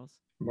Larry Charles.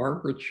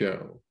 Margaret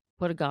Cho.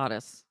 What a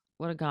goddess.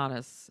 What a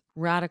goddess.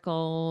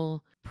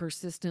 Radical,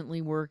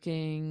 persistently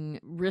working,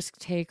 risk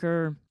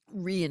taker,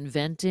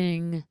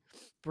 reinventing,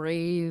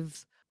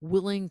 brave,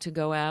 willing to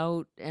go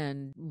out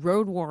and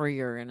road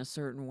warrior in a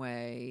certain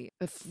way,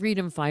 a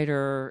freedom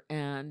fighter,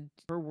 and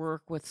her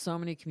work with so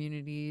many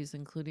communities,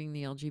 including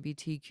the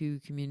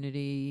LGBTQ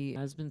community,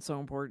 has been so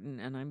important.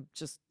 And I'm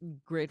just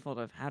grateful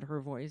to have had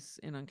her voice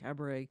in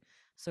Uncabaret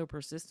so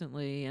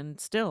persistently and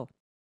still.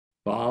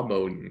 Bob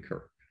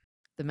Odenkirk.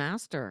 The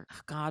master. Oh,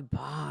 God,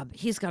 Bob.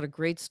 He's got a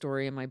great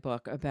story in my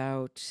book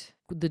about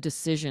the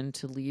decision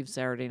to leave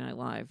Saturday Night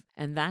Live.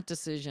 And that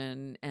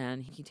decision,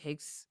 and he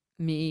takes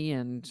me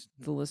and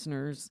the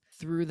listeners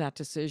through that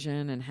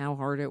decision and how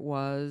hard it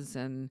was.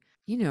 And,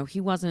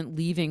 he wasn't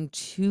leaving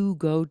to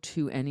go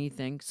to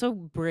anything. So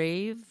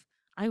brave,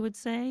 I would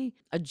say.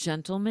 A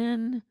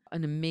gentleman,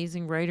 an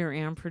amazing writer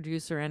and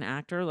producer and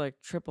actor, like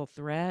triple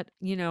threat.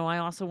 I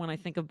also, when I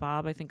think of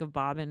Bob, I think of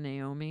Bob and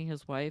Naomi,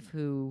 his wife,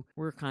 who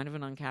were kind of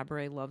an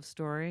Uncabaret love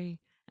story.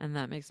 And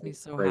that makes me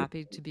so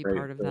happy to be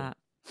part of that.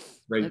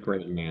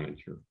 Great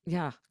manager.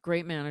 Yeah,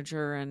 great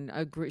manager. And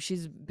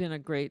she's been a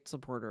great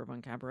supporter of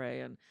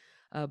Uncabaret.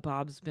 And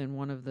Bob's been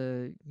one of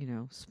the,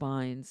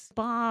 spines.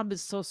 Bob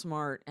is so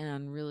smart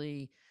and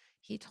really...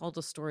 He told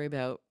a story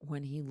about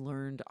when he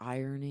learned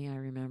irony, I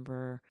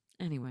remember.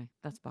 Anyway,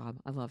 that's Bob.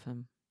 I love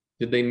him.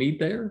 Did they meet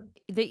there?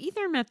 They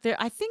either met there.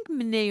 I think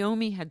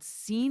Naomi had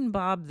seen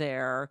Bob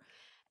there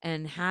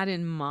and had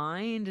in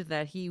mind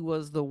that he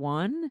was the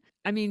one.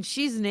 I mean,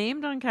 she's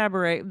named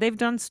Uncabaret. They've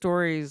done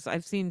stories.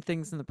 I've seen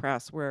things in the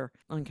press where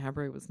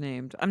Uncabaret was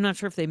named. I'm not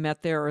sure if they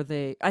met there or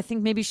I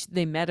think maybe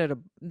they met at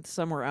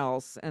somewhere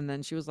else. And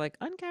then she was like,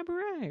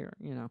 Uncabaret,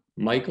 or,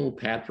 Michael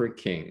Patrick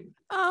King.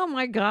 Oh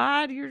my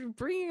God, you're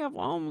bringing up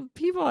all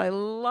people I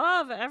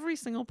love, every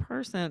single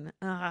person.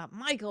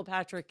 Michael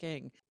Patrick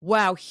King.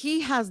 Wow,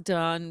 he has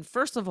done,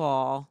 first of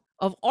all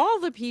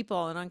the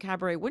people in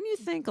Uncabaret, wouldn't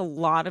you think a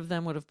lot of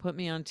them would have put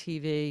me on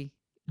TV?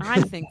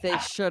 I think they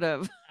should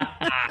have.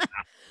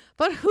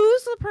 But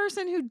who's the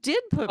person who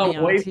did put me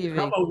on TV?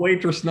 How about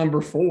waitress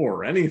number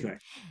 4? Anything.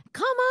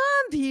 Come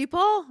on,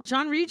 people.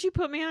 John Ricci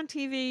put me on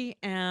TV,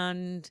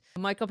 and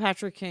Michael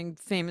Patrick King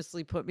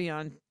famously put me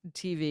on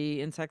TV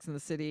in Sex and the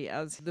City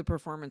as the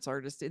performance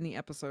artist in the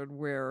episode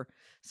where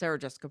Sarah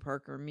Jessica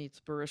Parker meets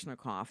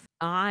Baryshnikov.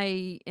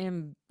 I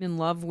am in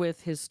love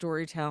with his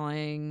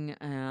storytelling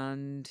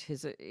and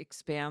his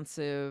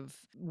expansive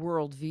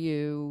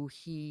worldview.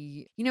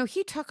 He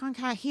took on,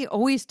 he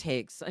always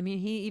takes,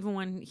 even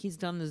when he's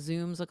done the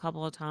Zooms a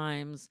couple of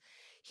times,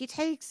 he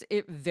takes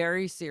it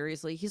very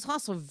seriously. He's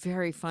also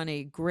very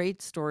funny,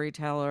 great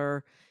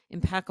storyteller,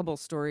 impeccable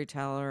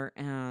storyteller,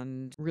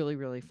 and really,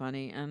 really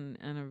funny, and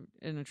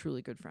a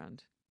truly good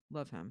friend.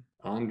 Love him.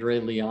 Andre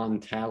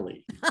Leon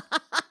Talley.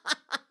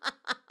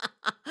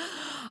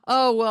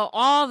 Oh, well,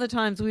 all the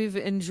times we've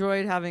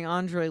enjoyed having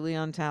Andre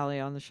Leon Talley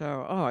on the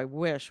show. Oh, I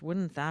wish.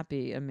 Wouldn't that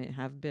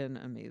have been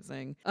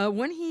amazing?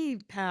 When he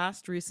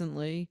passed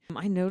recently,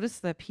 I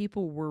noticed that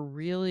people were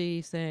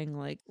really saying,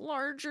 like,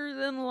 larger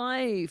than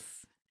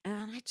life.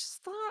 And I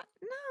just thought,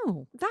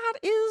 No, that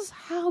is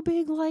how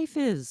big life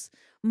is.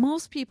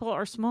 Most people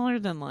are smaller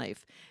than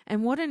life.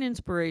 And what an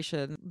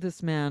inspiration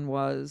this man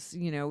was,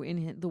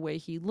 in the way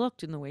he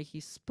looked, in the way he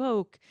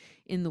spoke,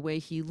 in the way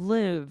he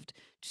lived,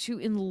 to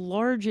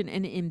enlarge and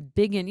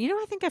embiggen.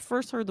 I think I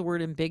first heard the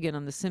word embiggen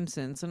on The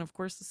Simpsons. And of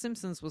course, The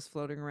Simpsons was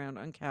floating around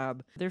on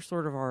Cab. They're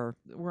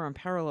we're on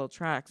parallel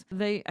tracks.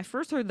 I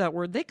first heard that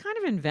word. They kind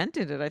of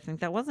invented it, I think.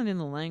 That wasn't in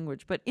the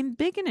language. But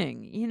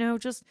embiggening,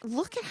 just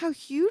look at how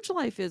huge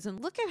life is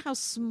and look at how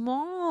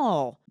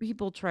small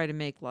people try to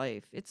make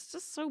life. It's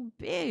just so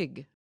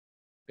big.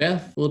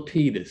 Beth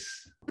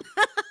Lapidus.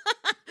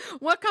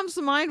 What comes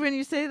to mind when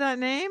you say that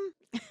name?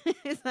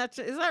 Is that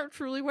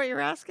truly what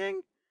you're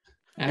asking?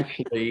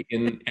 Actually,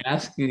 in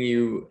asking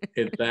you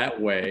it that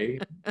way,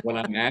 what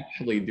I'm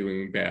actually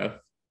doing, Beth,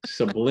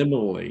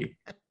 subliminally,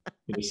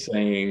 is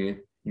saying,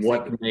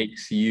 what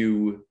makes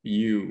you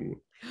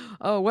you?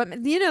 Oh,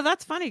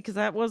 that's funny because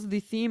that was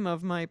the theme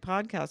of my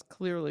podcast,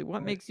 clearly.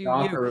 What makes you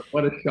you?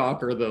 What a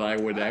shocker that I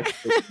would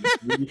actually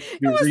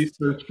do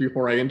research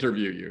before I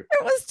interview you.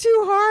 It was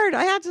too hard.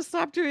 I had to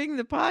stop doing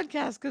the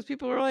podcast because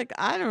people were like,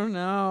 I don't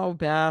know,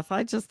 Beth.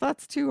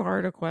 That's too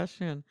hard a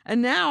question.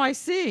 And now I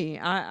see.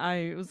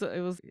 It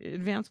was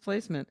advanced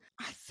placement.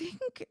 I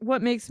think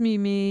what makes me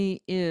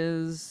me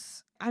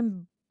is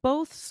I'm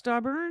both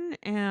stubborn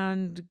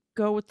and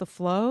go with the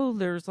flow.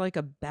 There's like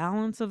a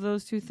balance of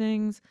those two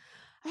things.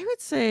 I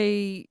would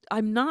say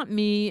I'm not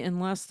me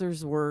unless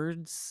there's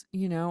words.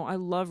 I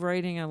love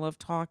writing, I love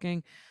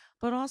talking,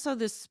 but also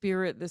this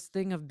spirit, this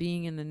thing of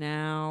being in the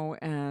now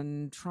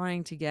and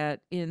trying to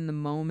get in the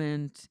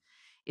moment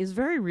is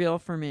very real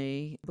for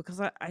me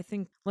because I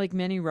think, like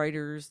many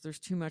writers, there's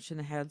too much in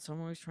the head. So I'm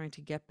always trying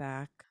to get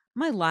back.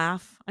 My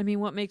laugh. I mean,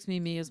 what makes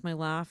me me is my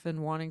laugh and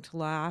wanting to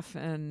laugh.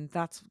 And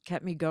that's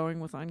kept me going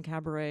with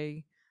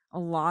Uncabaret. A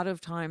lot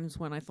of times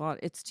when I thought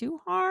it's too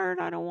hard,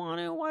 I don't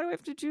want to, why do I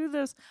have to do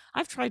this?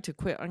 I've tried to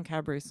quit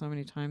Uncabaret so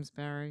many times,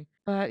 Barry,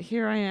 but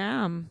here I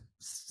am,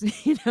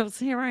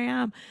 here I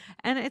am.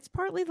 And it's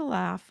partly the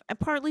laugh and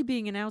partly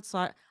being an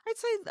outside. I'd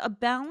say a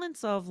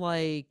balance of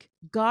like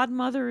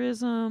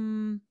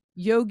godmotherism,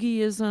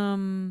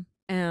 yogiism,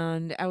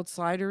 and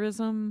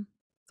outsiderism.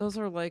 Those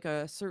are like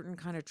a certain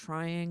kind of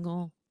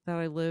triangle that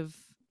I live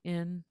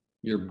in.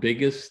 Your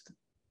biggest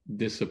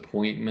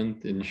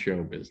disappointment in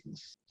show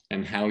business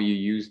and how you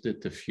used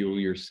it to fuel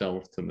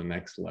yourself to the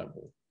next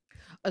level.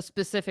 A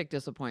specific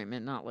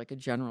disappointment, not like a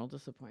general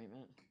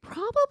disappointment.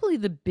 Probably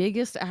the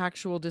biggest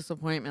actual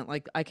disappointment,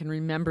 like I can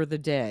remember the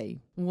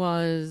day,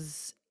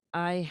 was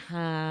I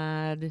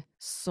had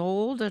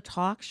sold a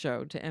talk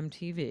show to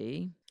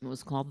MTV. It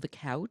was called The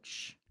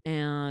Couch.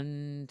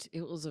 And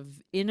it was an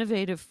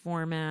innovative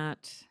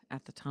format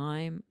at the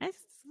time. I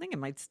think it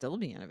might still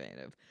be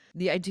innovative.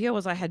 The idea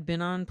was I had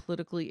been on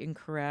Politically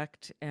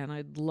Incorrect and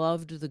I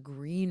loved The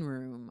Green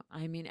Room.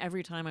 I mean,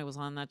 every time I was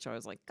on that show, I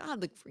was like,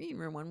 God, The Green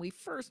Room, when we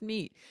first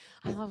meet.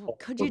 I thought,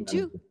 could you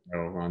do?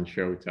 On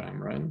Showtime,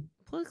 right?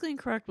 Politically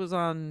Incorrect was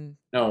on...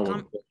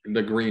 No,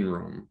 The Green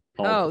Room.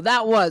 Oh,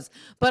 that was.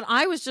 But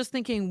I was just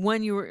thinking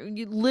when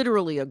you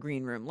literally a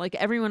green room, like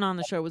everyone on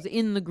the show was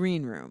in the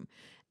green room.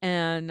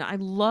 And I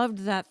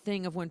loved that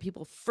thing of when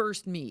people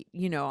first meet,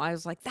 I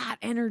was like, that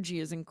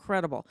energy is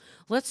incredible.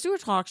 Let's do a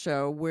talk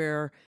show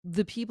where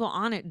the people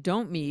on it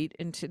don't meet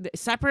into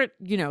separate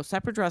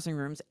dressing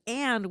rooms.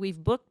 And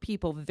we've booked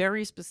people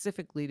very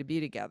specifically to be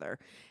together.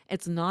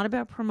 It's not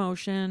about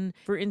promotion.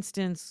 For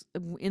instance,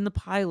 in the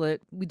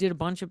pilot, we did a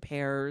bunch of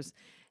pairs.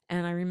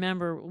 And I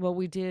remember,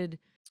 we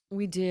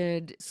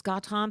did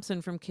Scott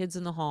Thompson from Kids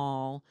in the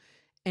Hall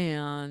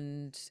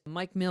and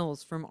Mike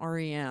Mills from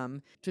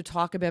REM to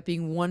talk about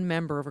being one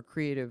member of a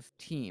creative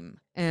team.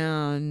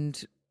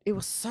 And it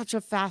was such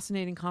a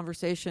fascinating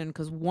conversation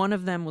because one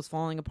of them was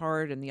falling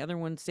apart and the other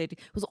one stayed. It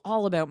was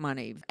all about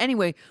money.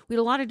 Anyway, we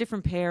had a lot of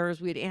different pairs.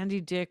 We had Andy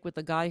Dick with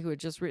a guy who had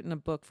just written a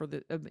book for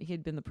he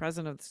had been the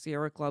president of the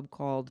Sierra Club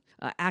called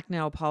Act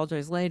Now,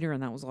 Apologize Later.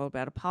 And that was all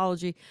about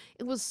apology.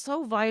 It was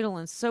so vital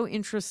and so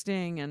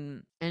interesting.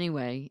 And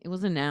anyway, it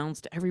was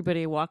announced.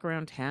 Everybody walk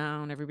around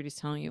town. Everybody's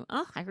telling you,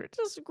 oh, I heard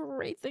just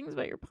great things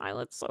about your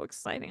pilot. So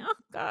exciting. Oh,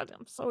 God,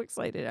 I'm so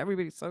excited.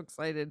 Everybody's so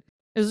excited.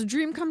 It was a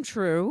dream come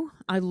true.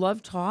 I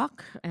love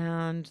talk,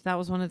 and that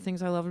was one of the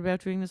things I loved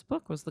about doing this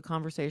book was the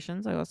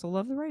conversations. I also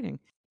love the writing.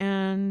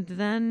 And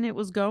then it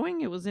was going.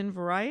 It was in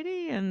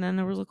Variety, and then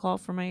there was a call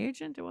from my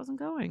agent. It wasn't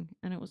going,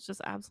 and it was just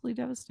absolutely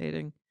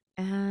devastating.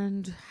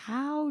 And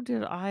how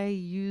did I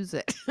use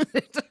it?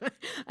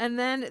 And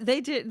then they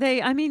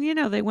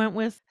went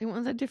with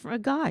a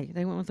guy.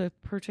 They went with a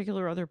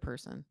particular other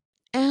person.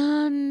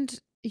 And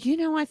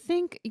I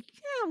think,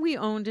 yeah, we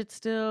owned it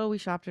still. We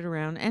shopped it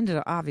around.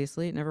 Ended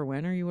obviously, it never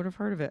went, or you would have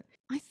heard of it.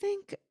 I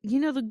think,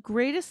 the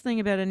greatest thing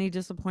about any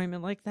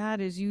disappointment like that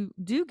is you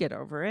do get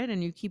over it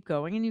and you keep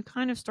going and you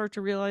kind of start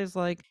to realize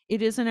like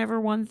it isn't ever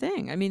one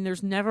thing. I mean,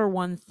 there's never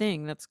one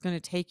thing that's going to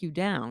take you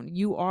down.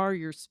 You are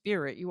your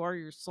spirit, you are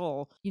your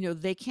soul.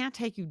 They can't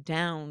take you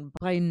down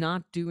by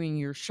not doing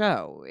your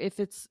show. If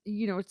it's,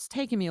 it's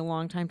taken me a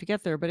long time to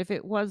get there, but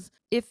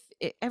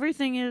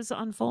everything is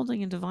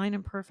unfolding in divine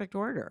and perfect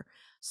order.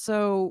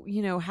 So,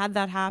 had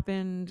that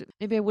happened,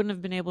 maybe I wouldn't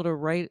have been able to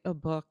write a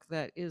book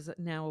that is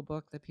now a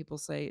book that people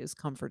say is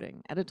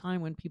comforting at a time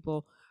when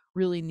people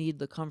really need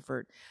the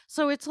comfort.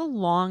 So it's a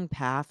long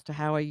path to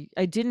how I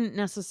didn't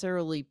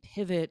necessarily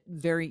pivot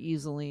very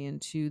easily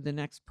into the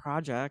next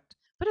project.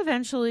 But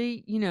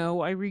eventually,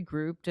 I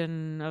regrouped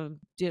and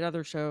did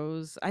other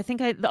shows. I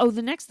think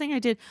the next thing I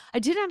did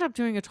end up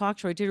doing a talk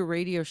show. I did a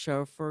radio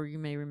show for, you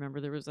may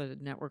remember, there was a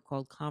network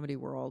called Comedy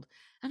World.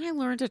 And I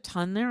learned a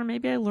ton there.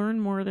 Maybe I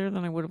learned more there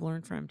than I would have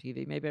learned for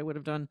MTV. Maybe I would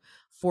have done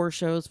 4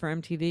 shows for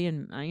MTV.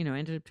 And I,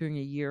 ended up doing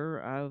a year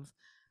of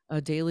a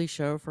daily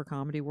show for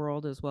Comedy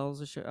World as well as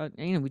a show.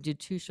 We did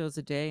 2 shows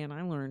a day and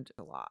I learned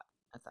a lot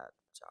at that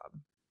job.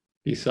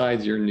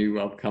 Besides your new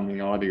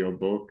upcoming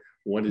audiobook,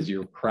 what is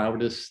your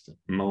proudest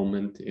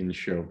moment in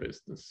show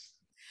business?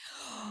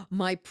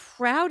 My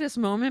proudest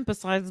moment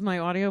besides my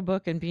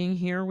audiobook and being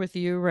here with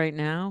you right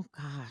now,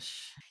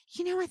 gosh,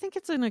 I think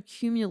it's an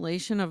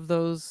accumulation of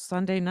those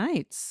Sunday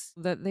nights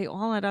that they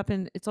all add up,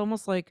 and it's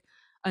almost like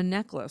a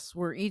necklace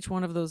where each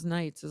one of those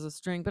nights is a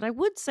string. But I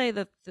would say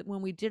that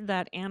when we did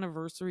that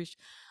anniversary,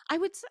 I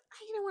would say,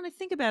 when I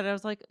think about it, I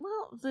was like,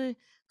 well, the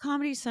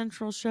Comedy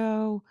Central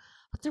show,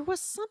 but there was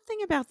something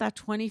about that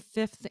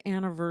 25th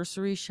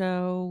anniversary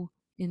show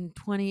in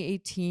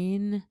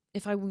 2018.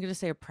 If I'm going to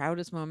say a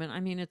proudest moment, I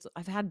mean,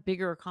 I've had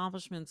bigger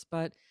accomplishments,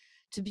 but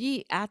to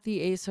be at the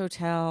Ace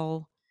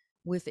Hotel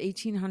with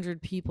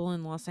 1,800 people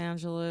in Los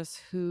Angeles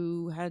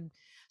who had,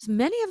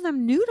 many of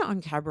them new to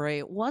Uncabaret.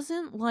 It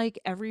wasn't like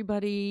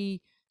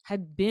everybody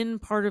had been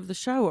part of the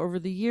show over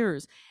the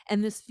years.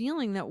 And this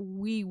feeling that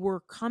we were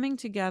coming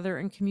together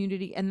in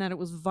community and that it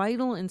was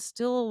vital and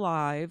still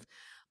alive.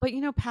 But,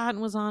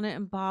 Patton was on it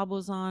and Bob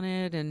was on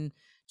it and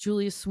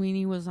Julia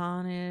Sweeney was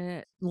on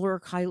it, Laura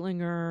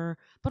Keitlinger,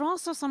 but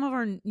also some of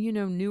our,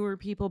 newer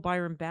people,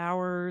 Byron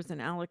Bowers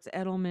and Alex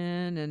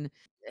Edelman. And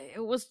it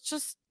was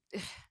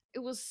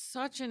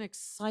such an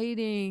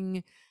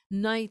exciting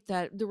night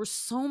that there was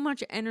so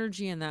much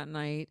energy in that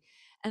night.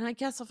 And I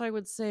guess if I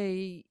would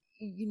say,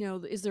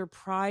 is there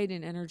pride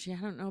and energy?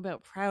 I don't know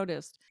about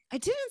proudest. I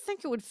didn't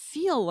think it would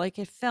feel like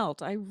it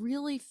felt. I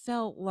really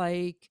felt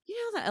like,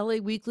 the LA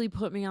Weekly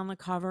put me on the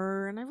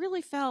cover, and I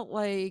really felt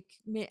like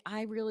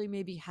I really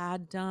maybe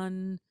had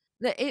done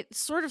that. It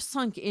sort of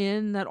sunk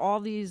in that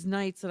all these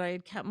nights that I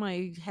had kept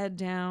my head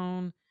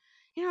down.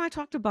 I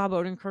talked to Bob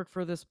Odenkirk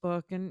for this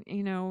book, and,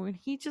 and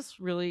he just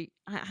really,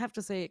 I have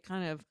to say, it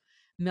kind of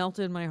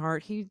melted my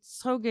heart. He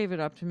so gave it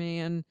up to me,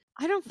 and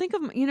I don't think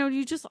of,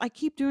 I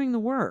keep doing the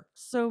work.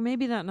 So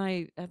maybe that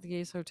night at the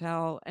Ace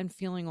Hotel and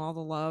feeling all the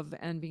love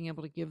and being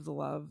able to give the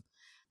love,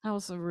 that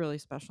was a really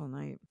special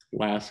night.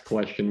 Last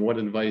question. What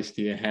advice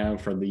do you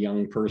have for the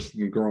young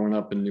person growing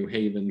up in New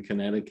Haven,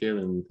 Connecticut,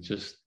 and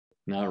just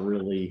not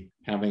really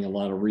having a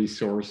lot of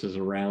resources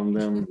around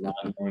them, not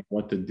knowing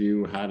what to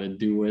do, how to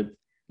do it?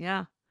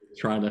 Yeah.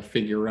 Try to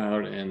figure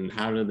out, and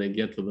how do they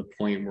get to the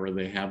point where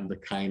they have the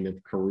kind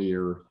of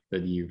career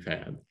that you've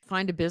had?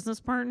 Find a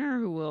business partner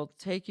who will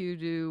take you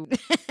to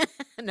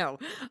no.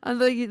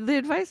 The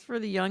advice for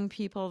the young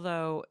people,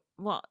 though,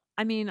 well,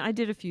 I mean, I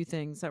did a few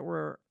things that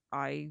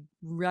I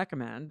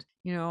recommend.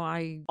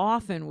 I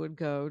often would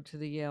go to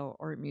the Yale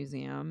Art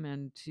Museum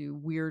and to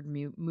weird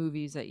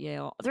movies at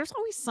Yale. There's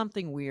always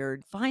something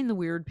weird. Find the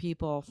weird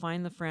people,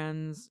 find the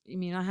friends. I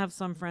mean, I have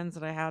some friends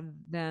that I had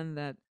then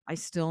that I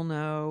still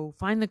know.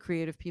 Find the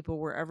creative people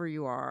wherever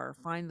you are.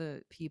 Find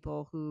the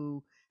people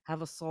who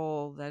have a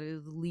soul that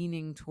is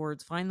leaning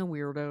towards, find the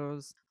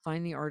weirdos,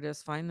 find the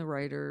artists, find the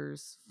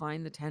writers,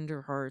 find the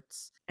tender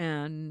hearts,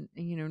 and,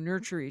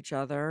 nurture each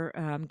other.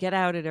 Get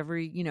out at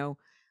every,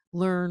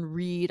 learn,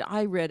 read.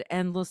 I read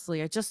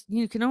endlessly.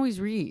 You can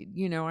always read.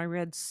 I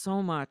read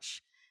so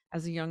much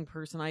as a young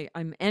person.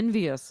 I'm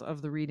envious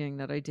of the reading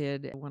that I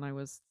did when I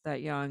was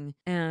that young.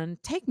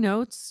 And take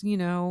notes.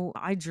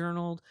 I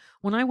journaled.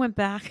 When I went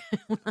back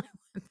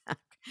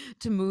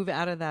to move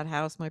out of that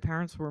house, my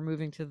parents were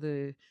moving to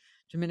the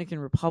Dominican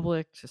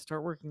Republic to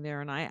start working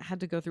there. And I had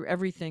to go through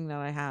everything that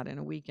I had in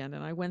a weekend.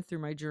 And I went through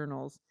my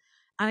journals.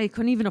 I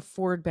couldn't even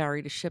afford,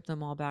 Barry, to ship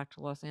them all back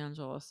to Los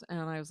Angeles. And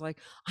I was like,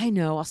 I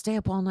know, I'll stay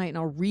up all night and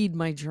I'll read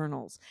my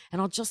journals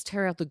and I'll just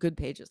tear out the good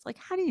pages. Like,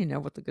 how do you know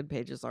what the good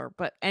pages are?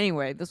 But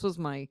anyway, this was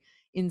my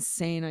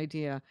insane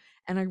idea.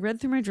 And I read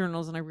through my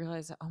journals and I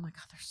realized that, oh my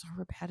God, they're so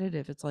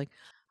repetitive. It's like,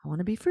 I want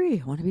to be free.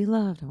 I want to be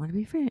loved. I want to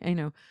be free.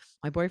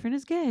 My boyfriend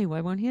is gay.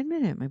 Why won't he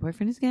admit it? My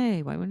boyfriend is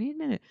gay. Why won't he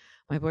admit it?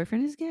 My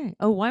boyfriend is gay.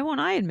 Oh, why won't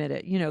I admit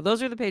it?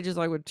 Those are the pages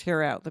I would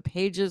tear out, the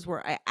pages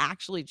where I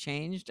actually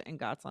changed and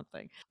got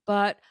something.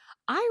 But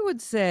I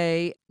would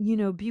say,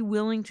 be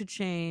willing to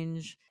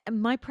change.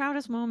 And my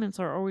proudest moments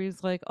are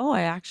always like, oh,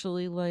 I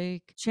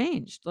actually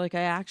changed. I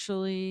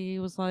actually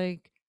was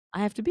like, I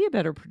have to be a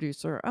better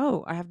producer.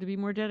 Oh, I have to be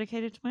more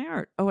dedicated to my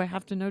art. Oh, I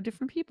have to know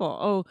different people.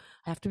 Oh,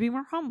 I have to be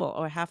more humble.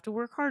 Oh, I have to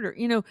work harder.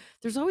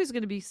 There's always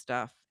going to be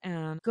stuff,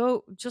 and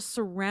go just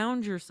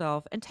surround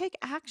yourself and take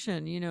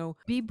action.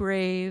 Be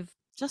brave.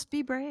 Just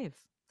be brave.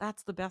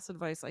 That's the best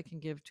advice I can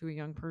give to a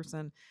young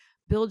person.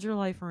 Build your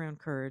life around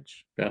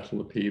courage. Beth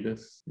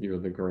Lapidus, you're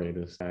the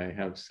greatest. I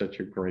have such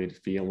a great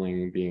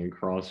feeling being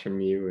across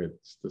from you.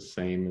 It's the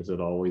same as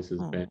it always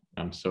has been.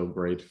 I'm so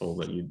grateful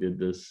that you did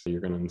this. You're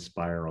going to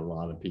inspire a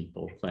lot of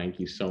people. Thank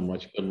you so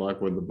much. Good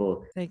luck with the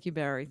book. Thank you,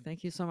 Barry.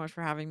 Thank you so much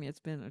for having me. It's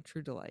been a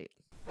true delight.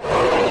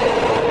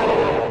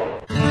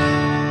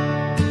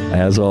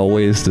 As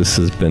always, this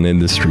has been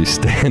Industry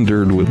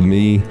Standard with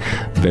me,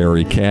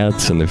 Barry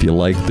Katz. And if you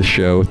like the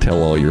show,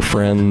 tell all your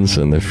friends.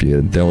 And if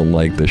you don't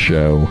like the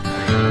show,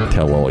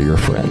 tell all your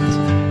friends.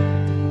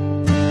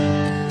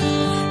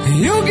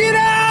 You get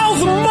all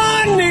the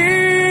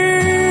money,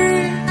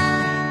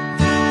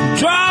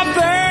 drive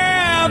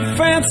that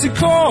fancy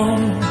car.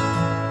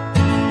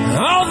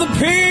 All the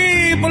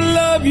people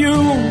love you,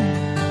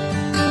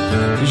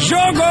 'cause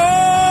you're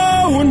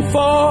going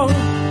far.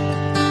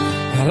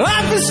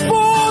 Life is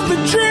for the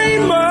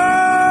dreamers.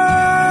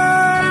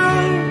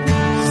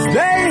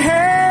 They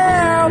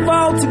have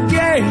all to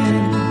gain.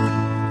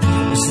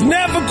 It's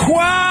never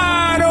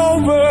quite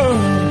over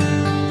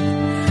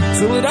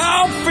till it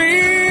all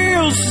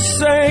feels the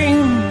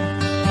same.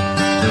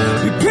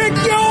 You pick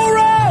your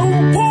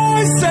own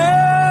poison,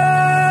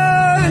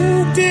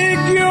 dig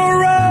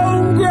your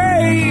own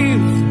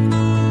grave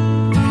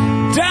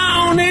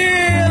down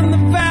in the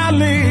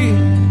valley.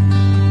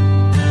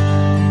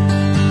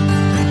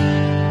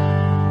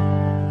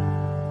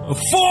 A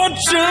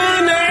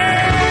fortune.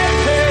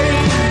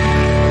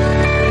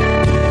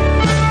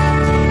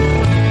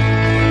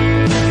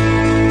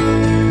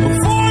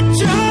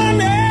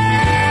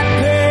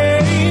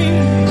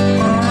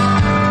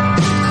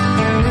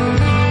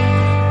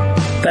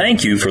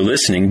 Thank you for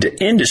listening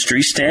to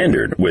Industry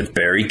Standard with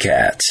Barry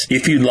Katz.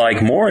 If you'd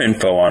like more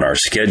info on our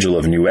schedule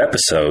of new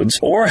episodes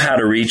or how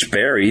to reach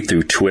Barry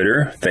through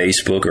Twitter,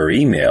 Facebook, or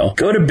email,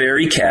 go to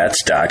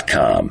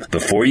barrykatz.com.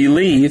 Before you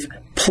leave,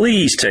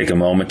 please take a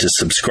moment to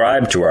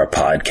subscribe to our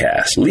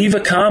podcast, leave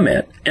a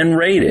comment, and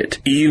rate it,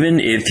 even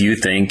if you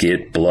think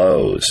it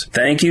blows.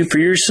 Thank you for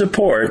your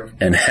support,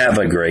 and have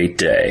a great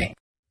day.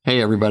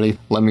 Hey everybody,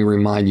 let me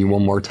remind you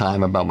one more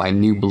time about my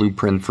new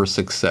Blueprint for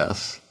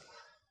Success.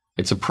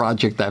 It's a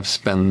project I've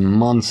spent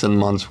months and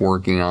months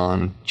working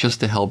on just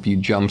to help you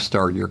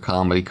jumpstart your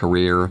comedy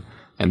career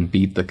and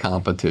beat the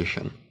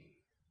competition.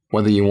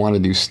 Whether you want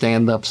to do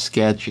stand-up,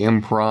 sketch,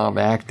 improv,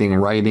 acting,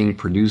 writing,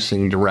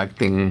 producing,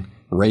 directing,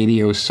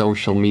 radio,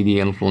 social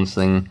media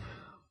influencing,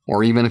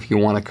 or even if you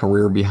want a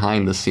career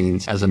behind the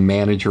scenes as a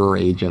manager or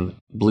agent,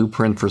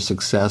 Blueprint for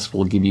Success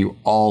will give you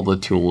all the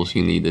tools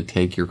you need to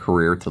take your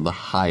career to the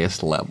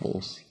highest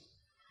levels.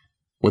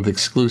 With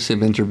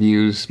exclusive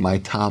interviews, my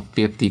top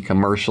 50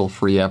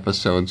 commercial-free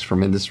episodes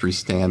from Industry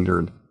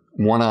Standard,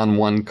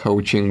 one-on-one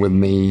coaching with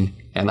me,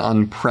 and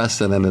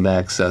unprecedented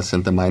access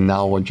into my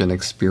knowledge and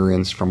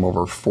experience from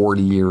over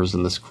 40 years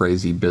in this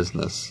crazy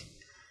business.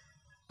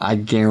 I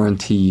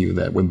guarantee you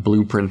that with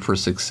Blueprint for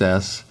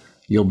Success,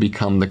 you'll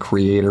become the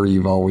creator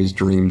you've always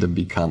dreamed of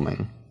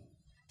becoming.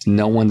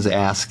 No one's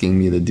asking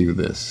me to do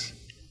this.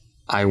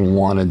 I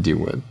want to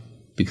do it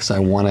because I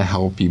want to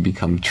help you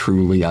become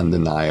truly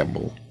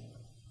undeniable.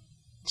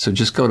 So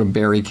just go to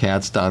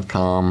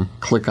barrykatz.com,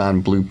 click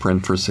on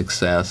Blueprint for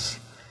Success,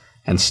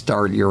 and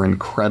start your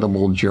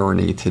incredible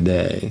journey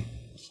today.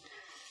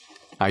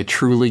 I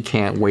truly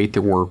can't wait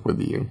to work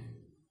with you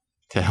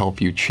to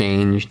help you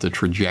change the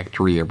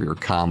trajectory of your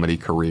comedy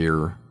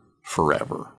career forever.